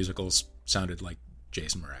when musicals sounded like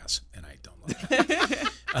Jason Mraz, and I don't love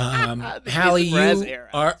that. Hallie, you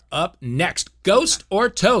are up next. Ghost or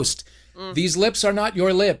toast? These lips are not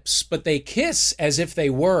your lips, but they kiss as if they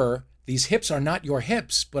were. These hips are not your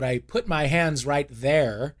hips, but I put my hands right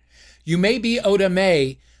there. You may be Oda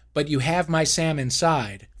May, but you have my Sam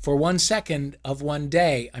inside. For 1 second of one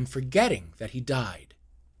day, I'm forgetting that he died.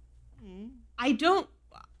 I don't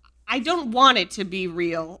want it to be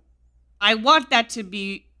real. I want that to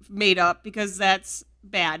be made up because that's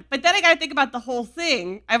bad. But then I got to think about the whole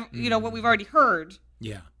thing. What we've already heard.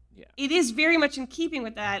 Yeah. It is very much in keeping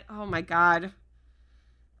with that. Oh my God.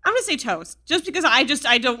 I'm gonna say toast, just because I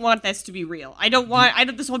don't want this to be real. I don't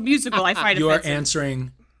this whole musical. I find you offensive. are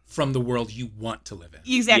answering from the world you want to live in.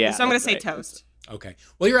 Exactly. So I'm gonna say toast. Okay.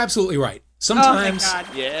 Well, you're absolutely right. Sometimes,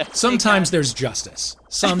 thank there's justice.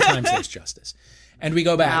 Sometimes there's justice. And we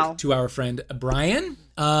go back to our friend Brian.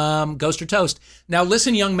 Ghost or toast? Now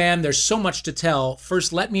listen, young man. There's so much to tell.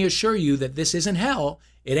 First, let me assure you that this isn't hell.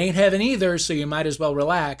 It ain't heaven either. So you might as well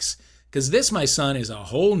relax, because this, my son, is a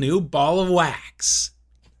whole new ball of wax.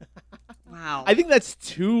 Wow. I think that's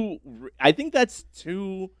too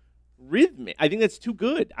rhythmic. I think that's too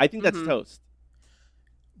good. I think that's toast.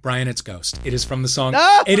 Brian, it's Ghost. It is from the song.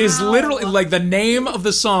 It is literally like the name of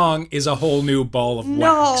the song is A Whole New Ball of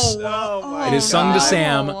Wax. It is sung to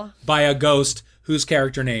Sam by a ghost whose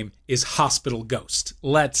character name is Hospital Ghost.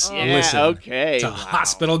 Let's listen to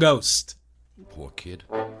Hospital Ghost. Poor kid.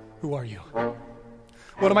 Who are you?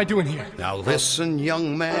 What am I doing here? Now listen,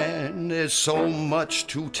 young man, there's so much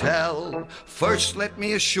to tell. First, let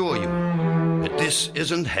me assure you that this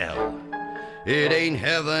isn't hell. It ain't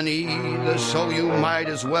heaven either, so you might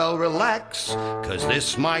as well relax, 'cause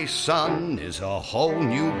this, my son, is a whole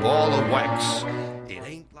new ball of wax. It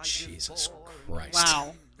ain't like Jesus Christ.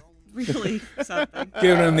 Wow. Really something.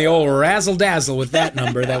 Giving him the old razzle-dazzle with that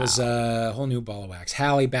number. That was a whole new ball of wax.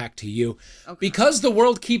 Hallie, back to you. Okay. Because the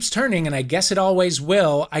world keeps turning, and I guess it always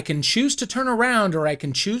will, I can choose to turn around or I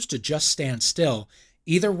can choose to just stand still.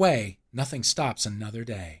 Either way, nothing stops another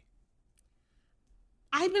day.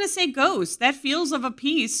 I'm going to say Ghost. That feels of a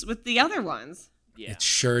piece with the other ones. Yeah. It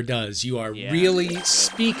sure does. You are really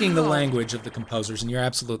speaking the language of the composers, and you're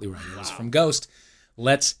absolutely right. It was from Ghost.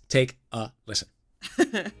 Let's take a listen.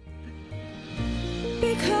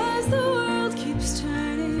 Because the world keeps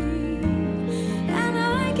turning, and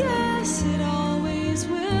I guess it always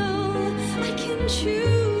will. I can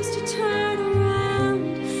choose to turn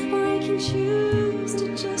around, or I can choose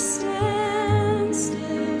to just stand still.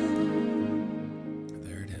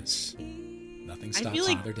 There it is. Nothing stops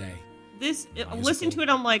another day. Listening to it,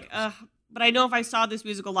 I'm like, but I know if I saw this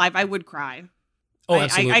musical live, I would cry. Oh,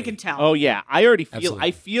 absolutely. I can tell. Oh yeah, I already feel.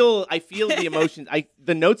 I feel the emotions.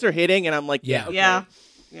 The notes are hitting, and I'm like, yeah.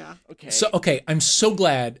 Okay. So I'm so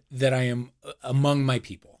glad that I am among my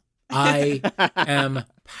people. I am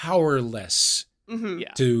powerless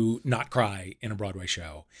to not cry in a Broadway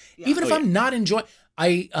show, even if I'm not enjoying.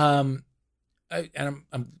 I'm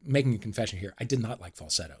making a confession here. I did not like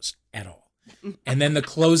falsettos at all, and then the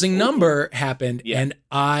closing number happened, and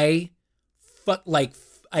I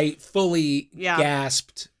fully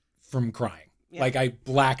gasped from crying. Yeah. Like I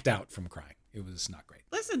blacked out from crying. It was not great.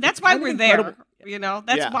 Listen, that's why we're there. You know,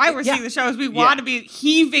 that's why we're seeing the shows. We want to be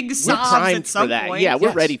heaving sobs at some point. Yeah,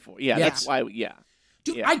 we're ready for it. Yeah, that's why.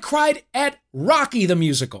 Dude, I cried at Rocky the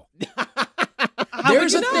musical.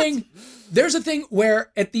 There's a thing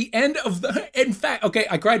where at the end of in fact, okay,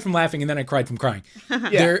 I cried from laughing and then I cried from crying.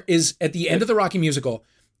 There is at the end of the Rocky musical,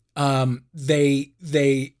 the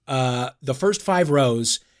first 5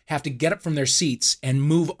 rows have to get up from their seats and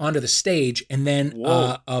move onto the stage, and then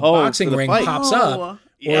a boxing ring pops up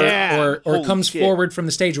or comes forward from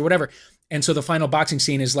the stage or whatever. And so the final boxing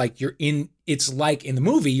scene is like it's like in the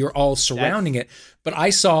movie, you're all surrounding it. But I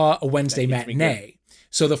saw a Wednesday matinee.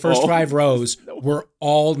 So the first 5 rows were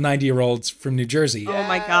all 90-year-olds from New Jersey. Oh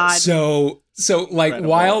my God. So like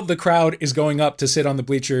while the crowd is going up to sit on the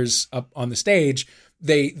bleachers up on the stage,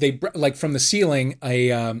 they like from the ceiling,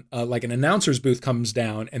 like an announcer's booth comes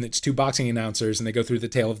down, and it's 2 boxing announcers, and they go through the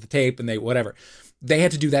tail of the tape, and they whatever. They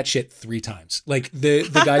had to do that shit 3 times. Like the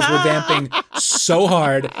guys were vamping so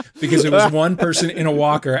hard because it was one person in a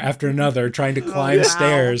walker after another trying to climb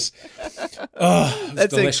stairs. Oh,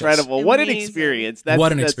 that's delicious. Incredible! What an experience!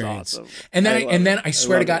 What an experience! Awesome. And then I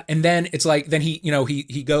swear to God, and then it's like then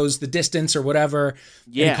he goes the distance or whatever.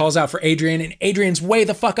 Yeah. And he calls out for Adrian, and Adrian's way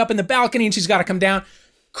the fuck up in the balcony, and she's got to come down.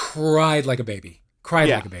 Cried like a baby.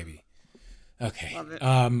 Like a baby. Okay.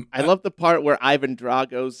 I love the part where Ivan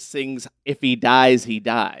Drago sings, "If he dies, he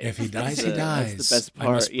dies." If he dies, he dies. That's the best part.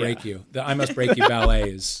 I Must Break You. The I Must Break You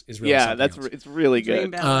ballet is really something else. It's really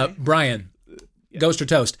good. Brian, Ghost or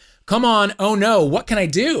Toast? Come on, oh no, what can I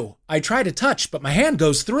do? I try to touch, but my hand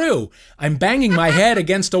goes through. I'm banging my head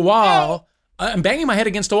against a wall. Ha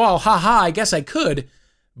ha, I guess I could,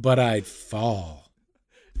 but I'd fall.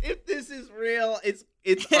 If this is real, it's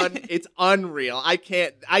unreal.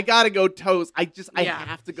 I gotta go Toast. I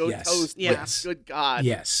have to go Toast. Yes. Good God.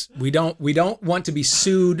 Yes. We don't want to be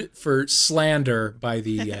sued for slander by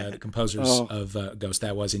the composers of Ghost.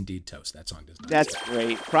 That was indeed Toast. That song does not. That's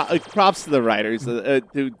great. Props to the writers.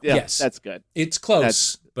 Yes, that's good. It's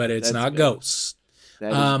close, but it's not good. Ghost.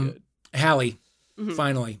 That is good. Hallie,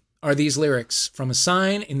 finally, are these lyrics from a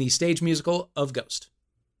sign in the stage musical of Ghost?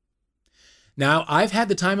 Now, I've had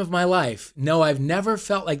the time of my life. No, I've never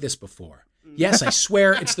felt like this before. Yes, I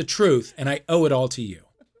swear it's the truth, and I owe it all to you.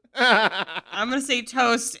 I'm going to say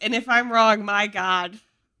Toast, and if I'm wrong, my God,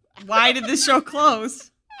 why did this show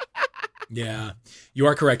close? Yeah, you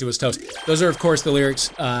are correct. It was Toast. Those are, of course, the lyrics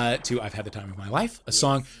to I've Had the Time of My Life, a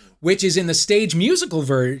song which is in the stage musical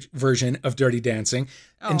version of Dirty Dancing.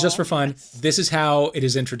 And just for fun, this is how it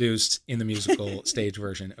is introduced in the musical stage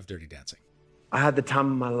version of Dirty Dancing. I had the time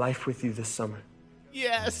of my life with you this summer.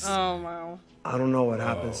 Yes. Oh, wow. I don't know what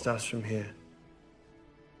happens to us from here.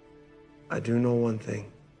 I do know one thing.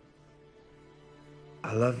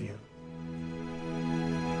 I love you.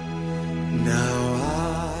 Now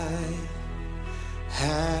I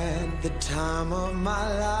had the time of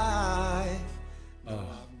my life. Oh,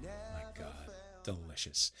 my God.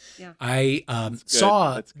 Delicious. Yeah. I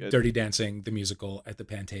saw Dirty Dancing, the musical, at the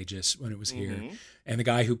Pantages when it was here. And the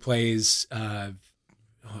guy who plays, I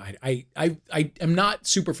am not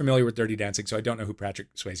super familiar with Dirty Dancing, so I don't know who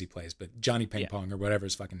Patrick Swayze plays, but Johnny Ping Pong or whatever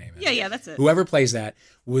his fucking name is. Yeah, that's it. Whoever plays that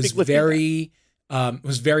was very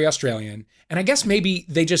Australian. And I guess maybe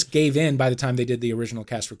they just gave in by the time they did the original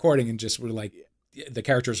cast recording and just were like, the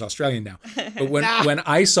character is Australian now. But when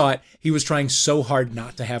I saw it, he was trying so hard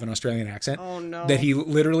not to have an Australian accent that he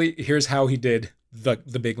literally, here's how he did the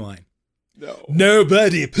big line. No.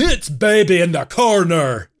 Nobody puts baby in the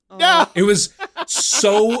corner. No. It was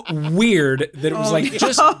so weird that it was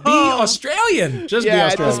just be Australian. Just be Australian.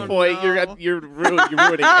 At this point, you're ruining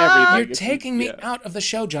everything. You're taking me out of the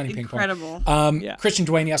show, Johnny Ping Pong. Incredible. Christian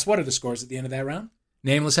Dwayne, yes, what are the scores at the end of that round?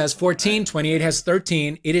 Nameless has 14, 28 has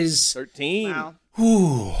 13. It is 13. Wow.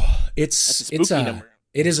 Whew, That's a spooky number.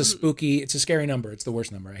 It is it's a scary number. It's the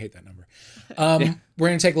worst number. I hate that number. We're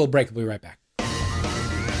going to take a little break. We'll be right back.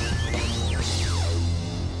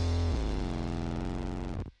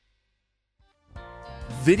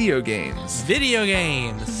 Video games. Video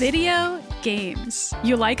games. Video games.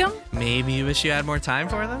 You like them? Maybe you wish you had more time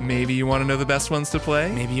for them? Maybe you want to know the best ones to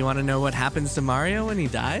play? Maybe you want to know what happens to Mario when he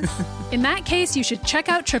dies? In that case, you should check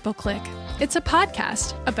out Triple Click. It's a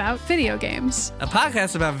podcast about video games. A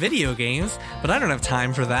podcast about video games? But I don't have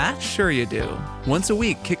time for that. Sure you do. Once a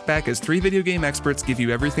week, kick back as 3 video game experts give you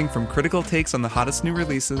everything from critical takes on the hottest new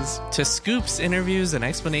releases, to scoops, interviews, and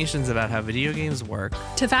explanations about how video games work,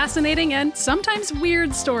 to fascinating and sometimes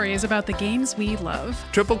weird stories about the games we love.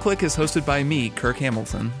 Triple Click is hosted by me, Kirk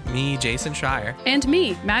Hamilton. Me, Jason Schreier. And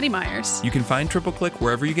me, Maddie Myers. You can find Triple Click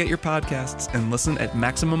wherever you get your podcasts and listen at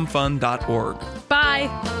MaximumFun.org.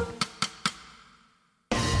 Bye!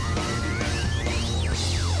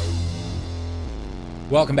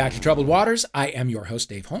 Welcome back to Troubled Waters. I am your host,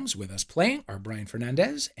 Dave Holmes. With us playing are Brian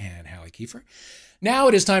Fernandez and Hallie Kiefer. Now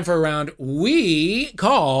it is time for a round we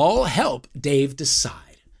call Help Dave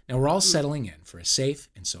Decide. Now we're all settling in for a safe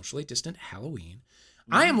and socially distant Halloween.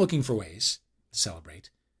 I am looking for ways to celebrate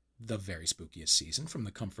the very spookiest season from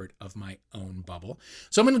the comfort of my own bubble.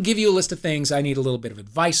 So I'm going to give you a list of things I need a little bit of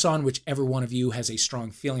advice on. Whichever one of you has a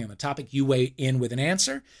strong feeling on the topic, you weigh in with an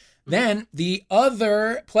answer. Then the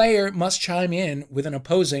other player must chime in with an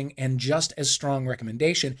opposing and just as strong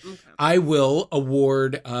recommendation. Okay. I will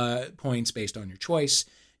award points based on your choice,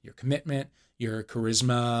 your commitment, your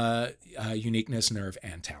charisma, uniqueness, nerve,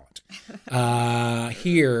 and talent.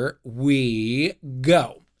 Here we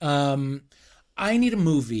go. I need a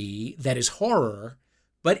movie that is horror,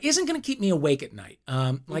 but isn't going to keep me awake at night.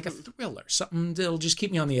 Like a thriller, something that'll just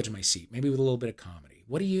keep me on the edge of my seat, maybe with a little bit of comedy.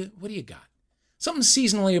 What do you got? Something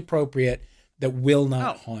seasonally appropriate that will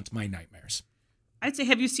not haunt my nightmares. I'd say,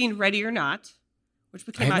 have you seen Ready or Not, which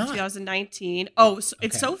came out in 2019? Oh, so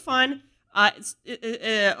it's so fun. It's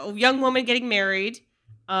a young woman getting married,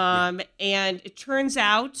 and it turns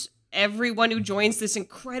out everyone who joins this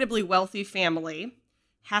incredibly wealthy family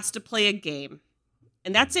has to play a game.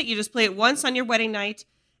 And that's it. You just play it once on your wedding night,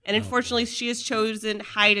 and unfortunately, she has chosen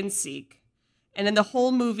hide and seek. And then the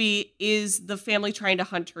whole movie is the family trying to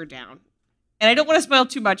hunt her down. And I don't want to spoil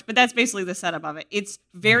too much, but that's basically the setup of it. It's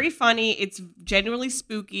very funny. It's genuinely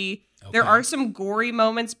spooky. Okay. There are some gory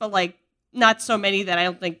moments, but like not so many that I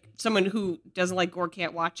don't think someone who doesn't like gore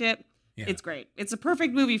can't watch it. Yeah. It's great. It's a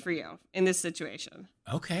perfect movie for you in this situation.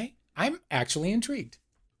 Okay. I'm actually intrigued.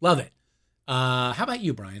 Love it. How about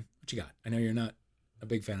you, Brian? What you got? I know you're not a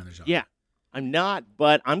big fan of the genre. Yeah. I'm not,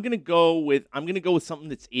 but I'm gonna go with something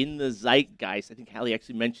that's in the zeitgeist. I think Hallie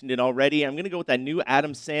actually mentioned it already. I'm gonna go with that new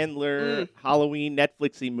Adam Sandler Halloween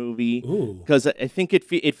Netflixy movie because I think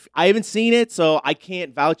I haven't seen it, so I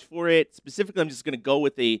can't vouch for it specifically. I'm just gonna go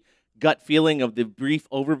with a gut feeling of the brief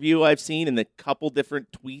overview I've seen and the couple different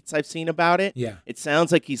tweets I've seen about it. Yeah, it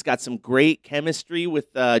sounds like he's got some great chemistry with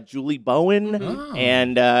Julie Bowen,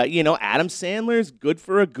 and Adam Sandler's good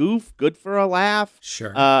for a goof, good for a laugh.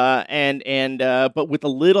 Sure. But with a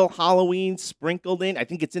little Halloween sprinkled in. I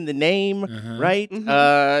think it's in the name, right?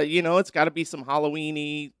 It's got to be some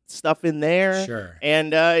Halloween-y stuff in there. Sure.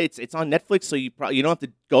 And it's on Netflix, so you don't have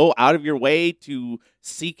to go out of your way to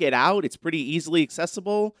seek it out. It's pretty easily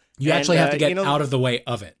accessible. You actually have to get out of the way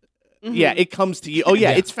of it. Yeah, it comes to you. Oh,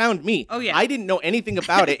 yeah, Yeah. it's found me. Oh, yeah. I didn't know anything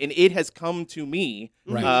about it, and it has come to me.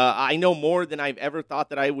 Right. I know more than I've ever thought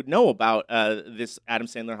that I would know about this Adam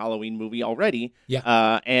Sandler Halloween movie already. Yeah.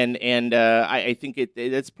 I think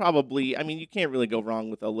it's probably, I mean, you can't really go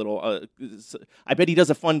wrong with a little, I bet he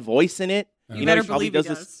does a fun voice in it. You better believe he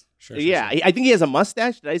does. Sure, I think he has a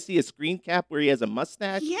mustache. Did I see a screen cap where he has a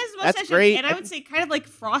mustache? He has a mustache, That's great. and I would say kind of like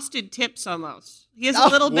frosted tips almost. He has a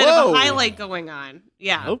little bit of a highlight going on.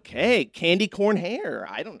 Yeah. Okay, candy corn hair.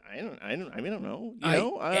 I don't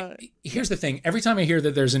know. Here's the thing. Every time I hear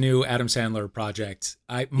that there's a new Adam Sandler project,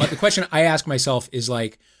 the question I ask myself is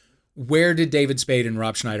like, where did David Spade and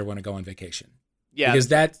Rob Schneider want to go on vacation? Yeah, because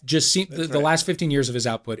that just seems the last 15 years of his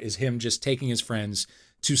output is him just taking his friends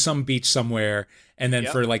to some beach somewhere, and then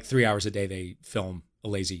for like 3 hours a day they film a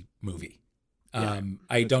lazy movie.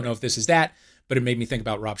 I don't know if this is that, but it made me think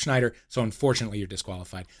about Rob Schneider. So unfortunately, you're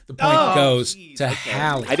disqualified. The point goes to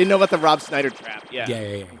Hallie. I didn't know about the Rob Schneider trap. Yeah.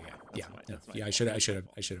 I should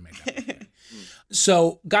have made that.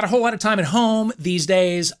 So, got a whole lot of time at home these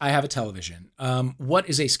days. I have a television. What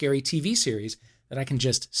is a scary TV series that I can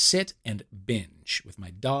just sit and binge with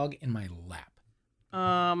my dog in my lap?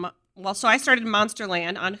 Well, so I started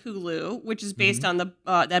Monsterland on Hulu, which is based on the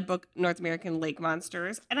that book, North American Lake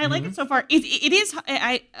Monsters, and I like it so far. It is,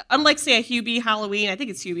 unlike say a Hubie Halloween, I think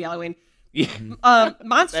it's Hubie Halloween. Yeah.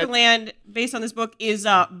 Monsterland, based on this book, is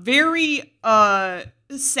very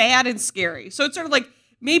sad and scary. So it's sort of like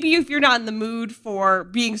maybe if you're not in the mood for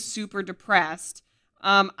being super depressed,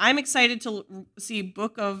 I'm excited to see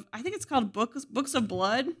I think it's called Books of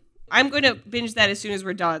Blood. I'm going to binge that as soon as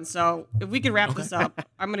we're done. So if we can wrap this up,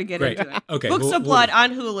 I'm going to get into it. Okay. Books of Blood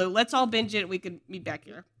on Hulu. Let's all binge it and we can meet back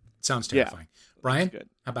here. Sounds terrifying. Brian, good.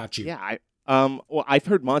 How about you? Yeah, well, I've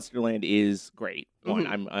heard Monsterland is great.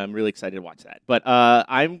 I'm really excited to watch that. But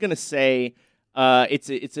I'm gonna say I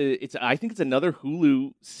think it's another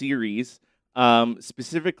Hulu series.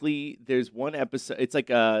 Specifically, there's one episode. It's like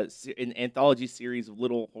an anthology series of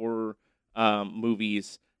little horror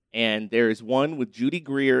movies. And there's one with Judy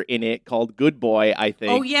Greer in it called Good Boy, I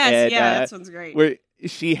think. Oh yes, that sounds great. Where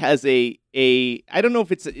she has I don't know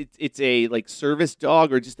if it's a like service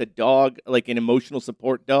dog or just a dog, like an emotional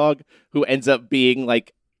support dog who ends up being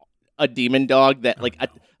like a demon dog that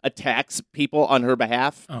attacks people on her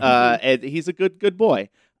behalf. And he's a good boy.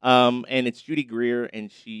 And it's Judy Greer,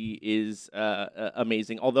 and she is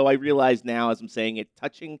amazing. Although I realize now, as I'm saying it,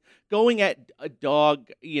 going at a dog,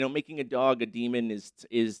 making a dog a demon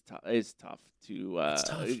is tough to.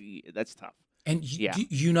 That's tough. And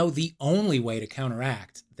the only way to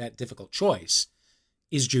counteract that difficult choice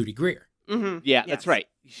is Judy Greer. Mm-hmm. Yeah, that's right.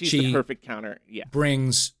 She's the perfect counter. Yeah,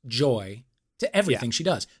 brings joy to everything she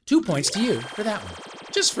does. 2 points to you for that one,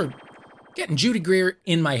 just for getting Judy Greer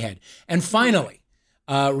in my head. And finally.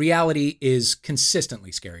 Reality is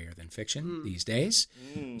consistently scarier than fiction these days.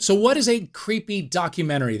 So what is a creepy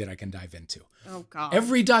documentary that I can dive into? Oh, God.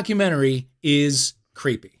 Every documentary is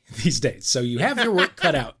creepy these days. So you have your work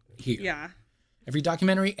cut out here. Yeah. Every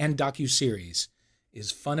documentary and docuseries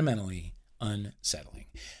is fundamentally unsettling.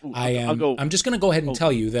 I'm just going to go ahead and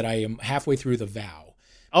tell you that I am halfway through The Vow.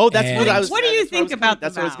 Oh, that's what I was. What do you think about The Vow?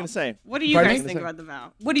 That's what I was going to say. What do you guys think about The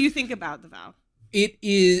Vow? What do you think about The Vow? It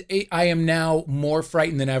is. I am now more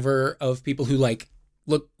frightened than ever of people who look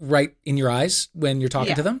right in your eyes when you're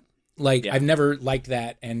talking to them. I've never liked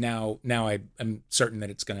that, and now I'm certain that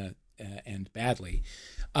it's going to end badly.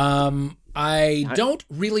 I don't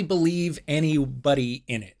really believe anybody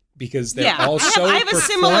in it because they're all so I have a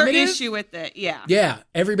similar performative. issue with it. Yeah. Yeah,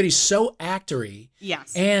 everybody's so actory.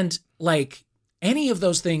 Yes. And any of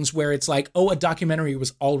those things where it's a documentary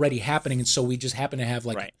was already happening, and so we just happen to have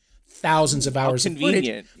thousands of hours of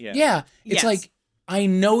footage. Yeah. It's I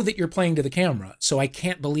know that you're playing to the camera, so I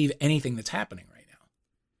can't believe anything that's happening right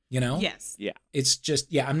now. Yes. Yeah. It's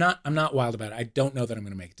just I'm not wild about it. I don't know that I'm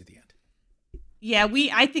going to make it to the end. Yeah,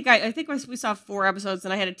 I think we saw 4 episodes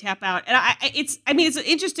and I had to tap out. And it's an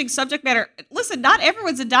interesting subject matter. Listen, not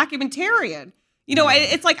everyone's a documentarian.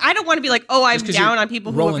 It's I don't want to be I'm down on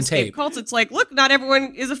people who have escaped cults. It's look, not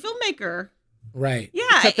everyone is a filmmaker. Right. Yeah.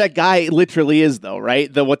 Except that guy literally is, though,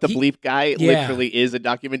 right? The bleep guy literally is a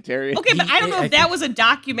documentarian. Okay, but I don't know if that was a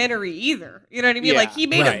documentary either. You know what I mean? Yeah. He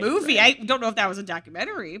made a movie. Right. I don't know if that was a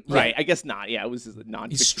documentary. But... Right. I guess not. Yeah, it was a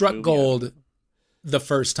non-fiction He struck movie. gold the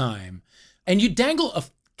first time. And you dangle a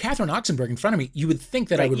Catherine Oxenberg in front of me, you would think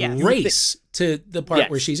that I would race to the part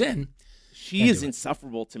where she's in. She is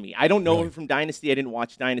insufferable to me. I don't know her from Dynasty. I didn't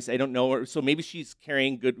watch Dynasty. I don't know her. So maybe she's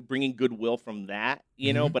bringing goodwill from that,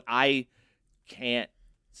 but I can't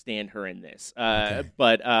stand her in this.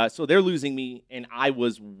 But so they're losing me, and I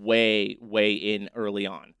was way in early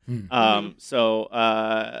on.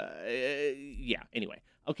 Anyway.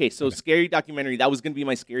 Okay, so scary documentary. That was going to be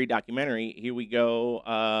my scary documentary. Here we go.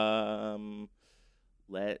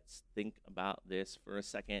 Let's think about this for a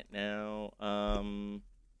second now.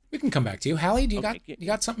 We can come back to you. Hallie, you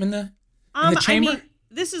got something in the chamber?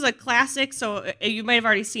 This is a classic, so you might have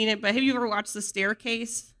already seen it, but have you ever watched The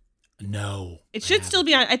Staircase? No. It should still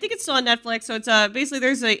be on. I think it's still on Netflix. So it's basically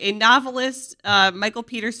there's a novelist, Michael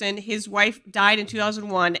Peterson. His wife died in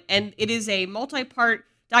 2001, and it is a multi-part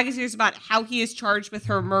docuseries about how he is charged with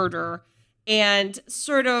her murder, and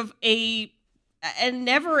sort of a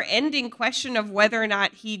never-ending question of whether or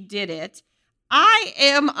not he did it. I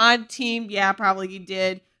am on team. Yeah, probably he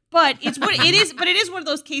did. But it is one of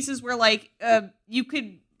those cases where you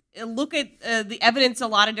could look at the evidence a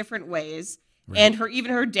lot of different ways. Right. And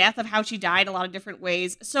her death of how she died a lot of different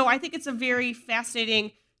ways. So I think it's a very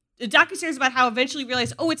fascinating docuseries about how eventually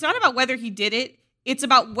realized, it's not about whether he did it. It's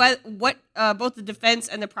about what both the defense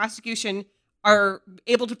and the prosecution are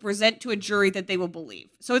able to present to a jury that they will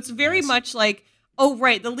believe. So it's very much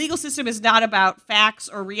the legal system is not about facts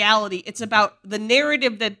or reality. It's about the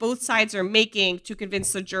narrative that both sides are making to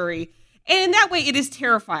convince the jury. And in that way, it is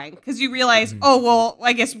terrifying because you realize,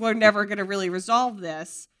 I guess we're never going to really resolve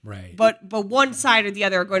this. Right. But one side or the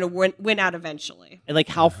other are going to win out eventually. And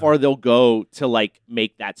how far they'll go to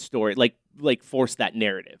make that story, force that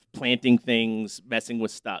narrative, planting things, messing with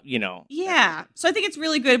stuff, Yeah. So I think it's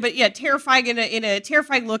really good, but terrifying in a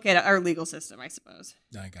terrifying look at our legal system, I suppose.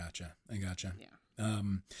 I gotcha. Yeah.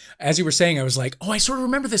 As you were saying, I was like, I sort of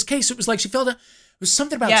remember this case. It was she fell down. It was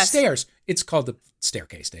something about stairs. It's called The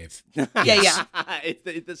Staircase, Dave. Yeah.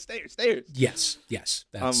 It's the stairs. Yes.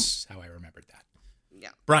 That's how I remembered that. Yeah.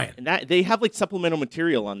 Brian. And that they have supplemental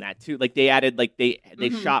material on that too. They added they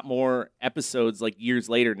shot more episodes years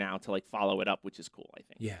later now to follow it up, which is cool, I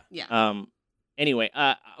think. Yeah. Yeah. Anyway,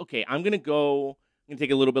 okay, I'm going to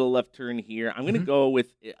take a little bit of left turn here. I'm going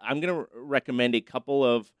to recommend a couple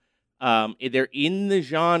of they're in the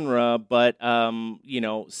genre, but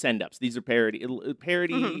send-ups. These are parody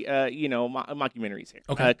mockumentaries here.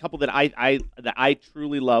 Okay. A couple that I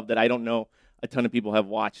truly love that I don't know a ton of people have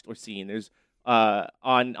watched or seen. There's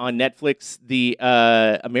on Netflix, the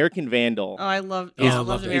American Vandal. Oh, I loved is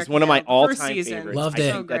American one of my Vandal. all-time First season. favorites. Loved I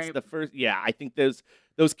it. think So that's great. the first. Yeah, I think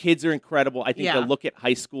those kids are incredible. I think Yeah. they'll look at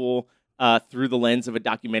high school through the lens of a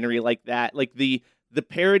documentary like that. Like the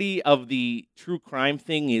parody of the true crime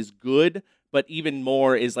thing is good, but even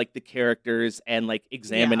more is like the characters and like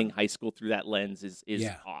examining high school through that lens is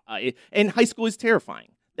and high school is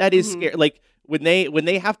terrifying. That is scary. Like when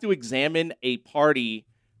they have to examine a party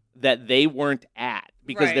that they weren't at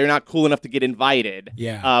because Right. they're not cool enough to get invited.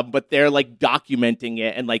 Yeah. But they're like documenting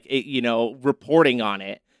it and like reporting on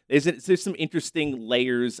it. There's some interesting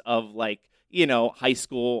layers of like high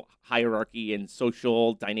school hierarchy and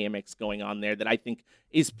social dynamics going on there that I think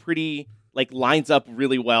is pretty like lines up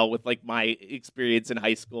really well with like my experience in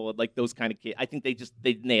high school and like those kind of kids. I think they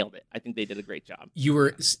nailed it. I think they did a great job. You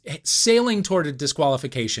were sailing toward a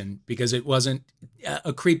disqualification because it wasn't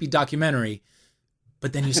a creepy documentary,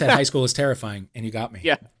 but then you said high school is terrifying, and you got me.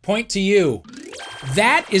 Yeah. Point to you.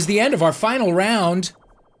 That is the end of our final round.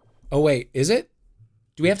 Oh, wait, is it?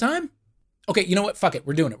 Do we have time? Okay, you know what? Fuck it.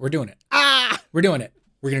 We're doing it. We're doing it. We're doing it.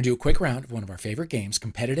 We're going to do a quick round of one of our favorite games,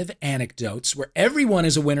 Competitive Anecdotes, where everyone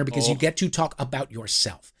is a winner because you get to talk about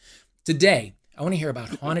yourself. Today, I want to hear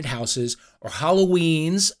about haunted houses or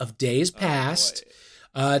Halloweens of days past.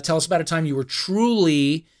 Tell us about a time you were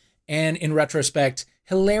truly, and in retrospect,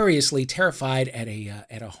 hilariously terrified at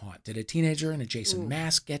a haunt. Did a teenager in a Jason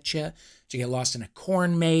mask get you? Did you get lost in a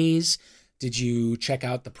corn maze? Did you check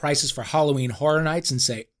out the prices for Halloween Horror Nights and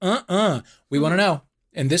say, we want to know?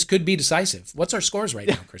 And this could be decisive. What's our scores right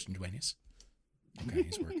now, Christian Duenas? Okay,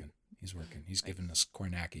 he's working. He's giving us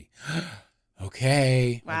Kornacki.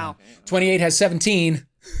 Okay. Wow. 28 has 17.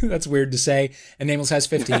 That's weird to say. And Nameless has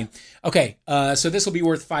 15. Okay, so this will be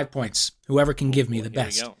worth 5 points. Whoever can give me the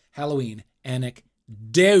best Halloween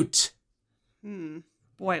anecdote.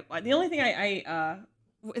 Boy, the only thing I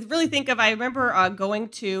really think of, I remember going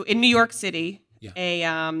to, in New York City,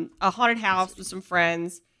 a haunted house with some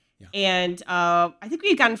friends. And I think we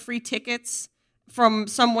had gotten free tickets from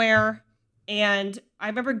somewhere. And I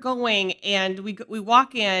remember going, and we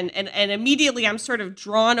walk in, and immediately I'm sort of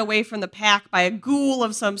drawn away from the pack by a ghoul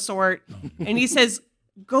of some sort. And he says,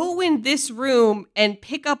 go in this room and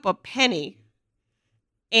pick up a penny.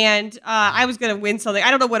 And I was going to win something.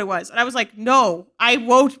 I don't know what it was. And I was like, no, I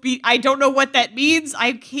won't be. I don't know what that means.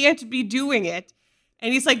 I can't be doing it.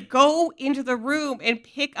 And he's like, go into the room and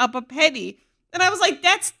pick up a penny. And I was like,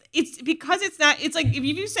 it's because it's not, it's like, if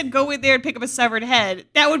you said go in there and pick up a severed head,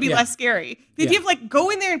 that would be less scary. The idea of like, go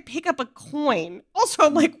in there and pick up a coin. Also,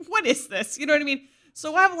 I'm like, what is this? You know what I mean?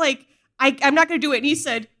 So I'm like, I'm not going to do it. And he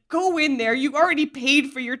said, go in there. You already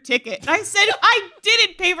paid for your ticket. And I said, I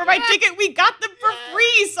didn't pay for my ticket. We got them for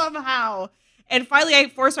free somehow. And finally, I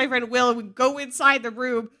forced my friend Will, and we go inside the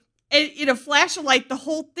room. And in a flash of light, the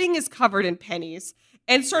whole thing is covered in pennies.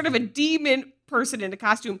 And sort of a demon person in a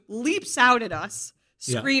costume leaps out at us,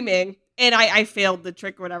 screaming. And I failed the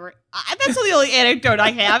trick or whatever. That's the only anecdote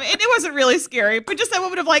I have. And it wasn't really scary. But just that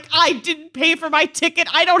moment of like, I didn't pay for my ticket.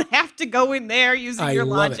 I don't have to go in there using your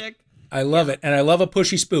logic. I love it. And I love a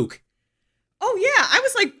pushy spook. Oh, yeah. I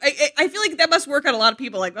was like, I feel like that must work on a lot of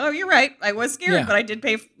people. Like, oh, you're right. I was scared, but I did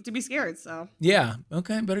pay to be scared. So Yeah.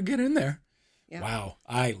 Okay. Better get in there. Yeah. Wow.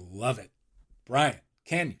 I love it. Brian,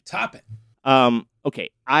 can you top it? Okay.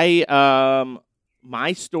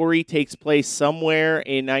 My story takes place somewhere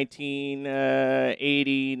in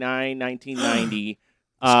 1989, 1990.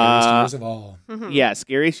 Scariest years of all. Yeah,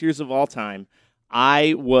 scariest years of all time.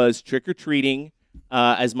 I was trick-or-treating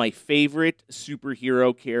as my favorite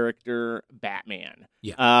superhero character, Batman.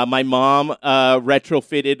 Yeah. My mom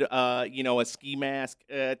retrofitted, a ski mask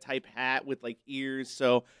type hat with like ears.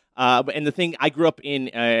 So, and the thing, I grew up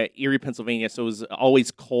in Erie, Pennsylvania, so it was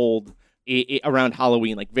always cold around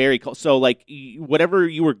Halloween, like very cold. So, like whatever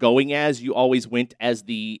you were going as, you always went as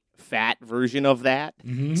the fat version of that.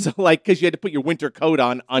 Mm-hmm. So, like, because you had to put your winter coat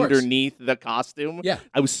on underneath the costume. Yeah.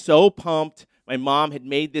 I was so pumped. My mom had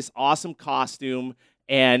made this awesome costume,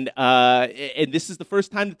 and this is the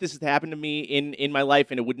first time that this has happened to me in my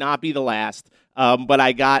life, and it would not be the last. But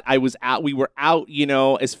we were out,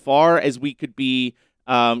 as far as we could be,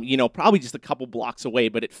 probably just a couple blocks away,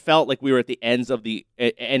 but it felt like we were at the end of the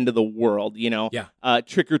world,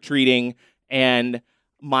 trick-or-treating, and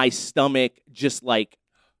my stomach just like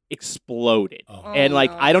exploded. And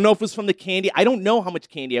like, I don't know if it was from the candy. I don't know how much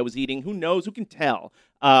candy I was eating. Who knows? Who can tell?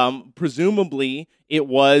 Presumably it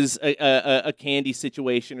was a candy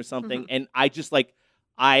situation or something. And I just the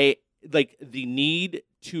need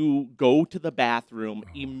to go to the bathroom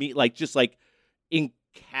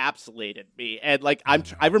encapsulated me. And like,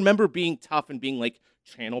 I remember being tough and being like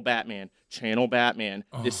channel Batman.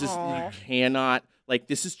 This is, you cannot, like,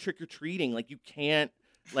 this is trick-or-treating. Like, you can't,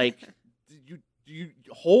 like, you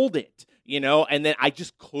hold it, and then I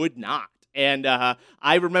just could not. And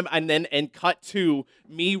I remember, and cut to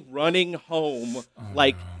me running home,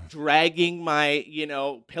 dragging my,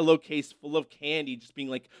 pillowcase full of candy, just being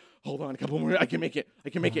like, hold on, a couple more, I can make it.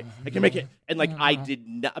 And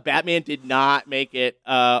like, Batman did not make it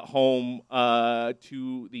home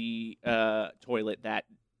to the toilet that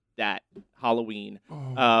Halloween.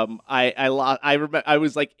 I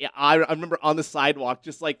remember on the sidewalk,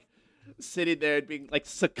 just like, sitting there and being like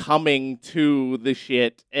succumbing to the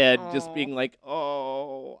shit and just being like,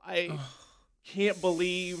 I can't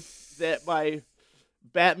believe that my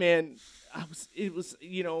Batman, I was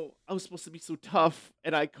supposed to be so tough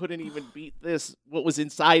and I couldn't even beat what was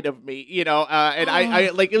inside of me, and I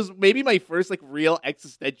like, it was maybe my first like real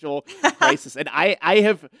existential crisis. And I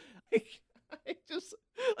have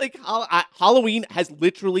Halloween has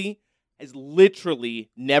literally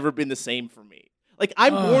never been the same for me. Like,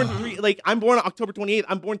 I'm born on October 28th.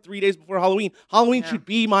 I'm born 3 days before Halloween. Halloween should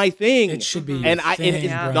be my thing. It should be. And it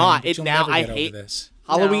is not. You'll now never I get hate over this.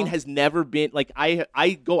 Halloween has never been like,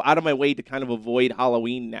 I go out of my way to kind of avoid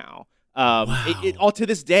Halloween now. All to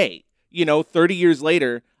this day, 30 years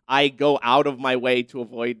later, I go out of my way to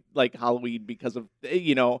avoid like Halloween because of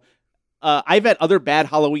I've had other bad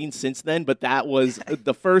Halloween since then, but that was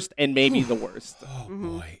the first and maybe the worst. Oh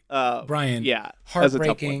boy, Brian. Yeah,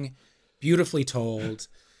 heartbreaking. Beautifully told,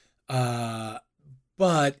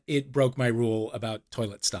 but it broke my rule about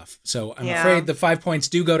toilet stuff. So I'm afraid the 5 points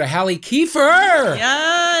do go to Hallie Kiefer.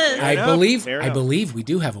 Yes, I believe we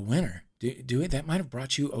do have a winner. Do it? That might have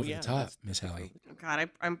brought you over the top, Miss Hallie. Oh God,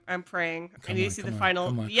 I'm praying. I need to see the come final.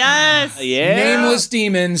 on. Yes. Yeah. Nameless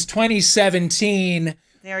Demons 2017.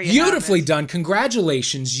 There you Beautifully have it. done.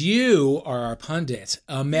 Congratulations. You are our pundit.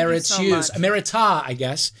 Emerita, I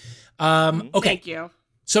guess. Okay. Thank you.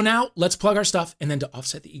 So now let's plug our stuff, and then to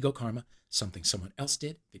offset the ego karma, something someone else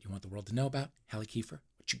did that you want the world to know about. Hallie Kiefer,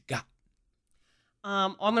 what you got?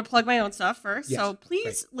 I'm going to plug my own stuff first. Yes, so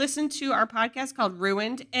please listen to our podcast called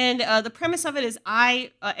Ruined. And the premise of it is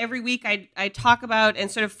every week I talk about and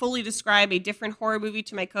sort of fully describe a different horror movie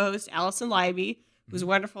to my co-host, Allison Leiby, who's a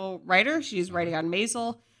wonderful writer. She's writing on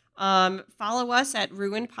Maisel. Follow us at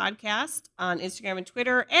Ruined Podcast on Instagram and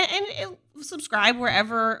Twitter. And subscribe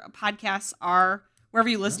wherever podcasts are. Wherever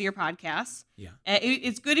you listen to your podcasts. Yeah.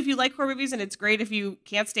 It's good if you like horror movies, and it's great if you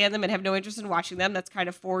can't stand them and have no interest in watching them. That's kind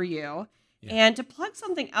of for you. Yeah. And to plug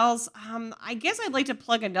something else, I guess I'd like to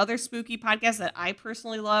plug another spooky podcast that I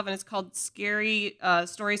personally love, and it's called Scary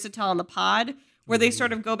Stories to Tell on the Pod, where they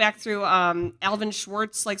sort of go back through Alvin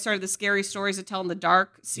Schwartz, like sort of the Scary Stories to Tell in the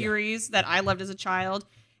Dark series that I loved as a child.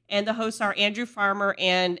 And the hosts are Andrew Farmer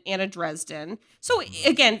and Anna Dresden. So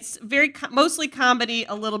again, it's mostly comedy,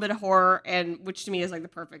 a little bit of horror, and which to me is like the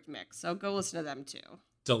perfect mix. So go listen to them too.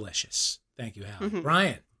 Delicious. Thank you, Hal.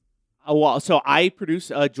 Brian. So I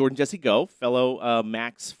produce Jordan Jesse Go, fellow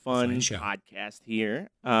Max Fun podcast here.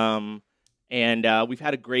 And we've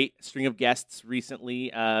had a great string of guests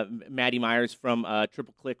recently. Maddie Myers from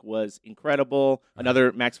Triple Click was incredible.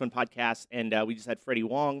 Another Max Fun podcast. And we just had Freddie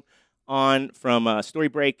Wong on from Story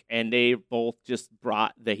Break, and they both just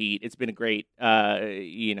brought the heat. It's been a great,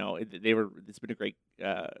 it's been a great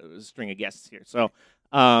string of guests here. So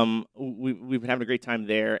we've been having a great time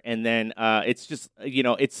there. And then it's just,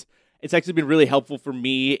 it's actually been really helpful for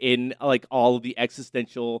me in like all of the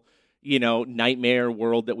existential, nightmare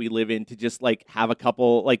world that we live in, to just like have a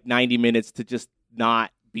couple, like 90 minutes to just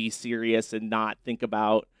not be serious and not think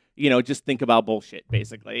about, just think about bullshit,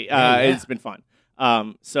 basically. It's been fun.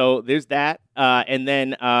 So there's that. And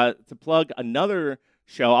then to plug another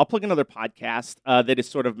show, I'll plug another podcast that is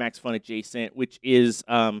sort of Max Fun adjacent, which is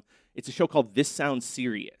it's a show called This Sounds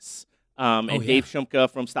Serious. Dave Shumka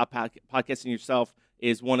from Stop Podcasting Yourself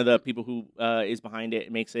is one of the people who is behind it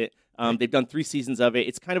and makes it. They've done 3 seasons of it.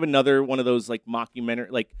 It's kind of another one of those like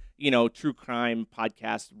mockumentary, like, true crime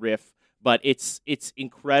podcast riff, but it's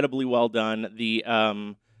incredibly well done.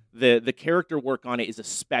 The character work on it is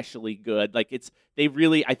especially good. Like I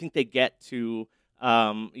think they get to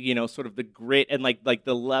sort of the grit and like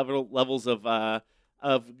the levels of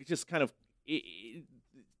just kind of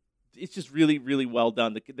it's just really, really well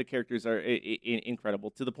done. The characters are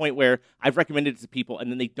incredible, to the point where I've recommended it to people and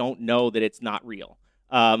then they don't know that it's not real.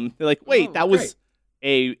 They're like, wait, that was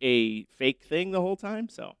a fake thing the whole time.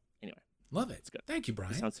 So anyway, love it. It's good. Thank you,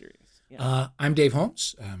 Brian. It sounds serious. I'm Dave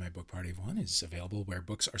Holmes. My book Party of One is available where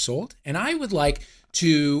books are sold. And I would like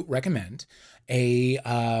to recommend a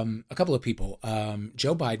couple of people,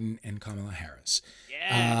 Joe Biden and Kamala Harris.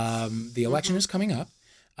 Yes. The election is coming up.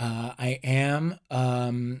 I am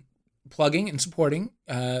plugging and supporting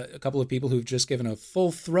a couple of people who've just given a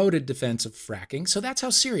full-throated defense of fracking. So that's how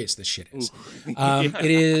serious this shit is.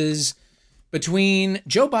 It is between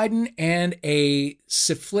Joe Biden and a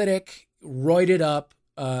syphilitic, roided up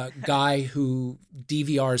guy who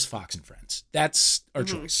DVRs Fox and Friends. That's our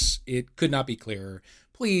choice. It could not be clearer.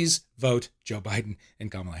 Please vote Joe Biden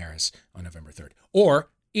and Kamala Harris on November 3rd. Or,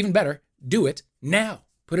 even better, do it now.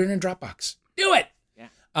 Put it in a Dropbox. Do it!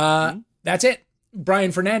 Yeah. That's it.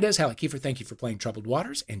 Brian Fernandez, Hallie Kiefer, thank you for playing Troubled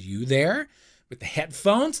Waters. And you there with the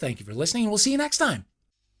headphones, thank you for listening. And we'll see you next time.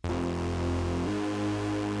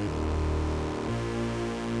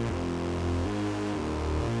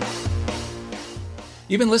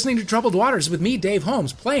 You've been listening to Troubled Waters with me, Dave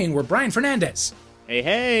Holmes. Playing were Brian Fernandez. Hey,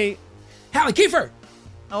 hey. Hallie Kiefer.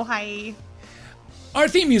 Oh, hi. Our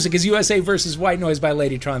theme music is USA vs. White Noise by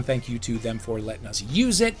Ladytron. Thank you to them for letting us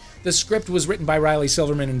use it. The script was written by Riley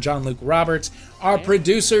Silverman and John Luke Roberts. Our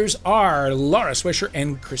producers are Laura Swisher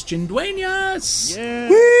and Christian Duenas. Yeah.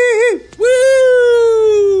 Woo!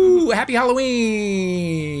 Woo! Happy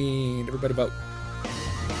Halloween! Everybody vote.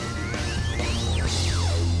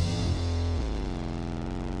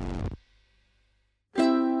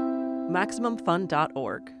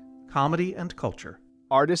 MaximumFun.org. Comedy and culture.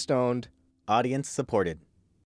 Artist owned. Audience supported.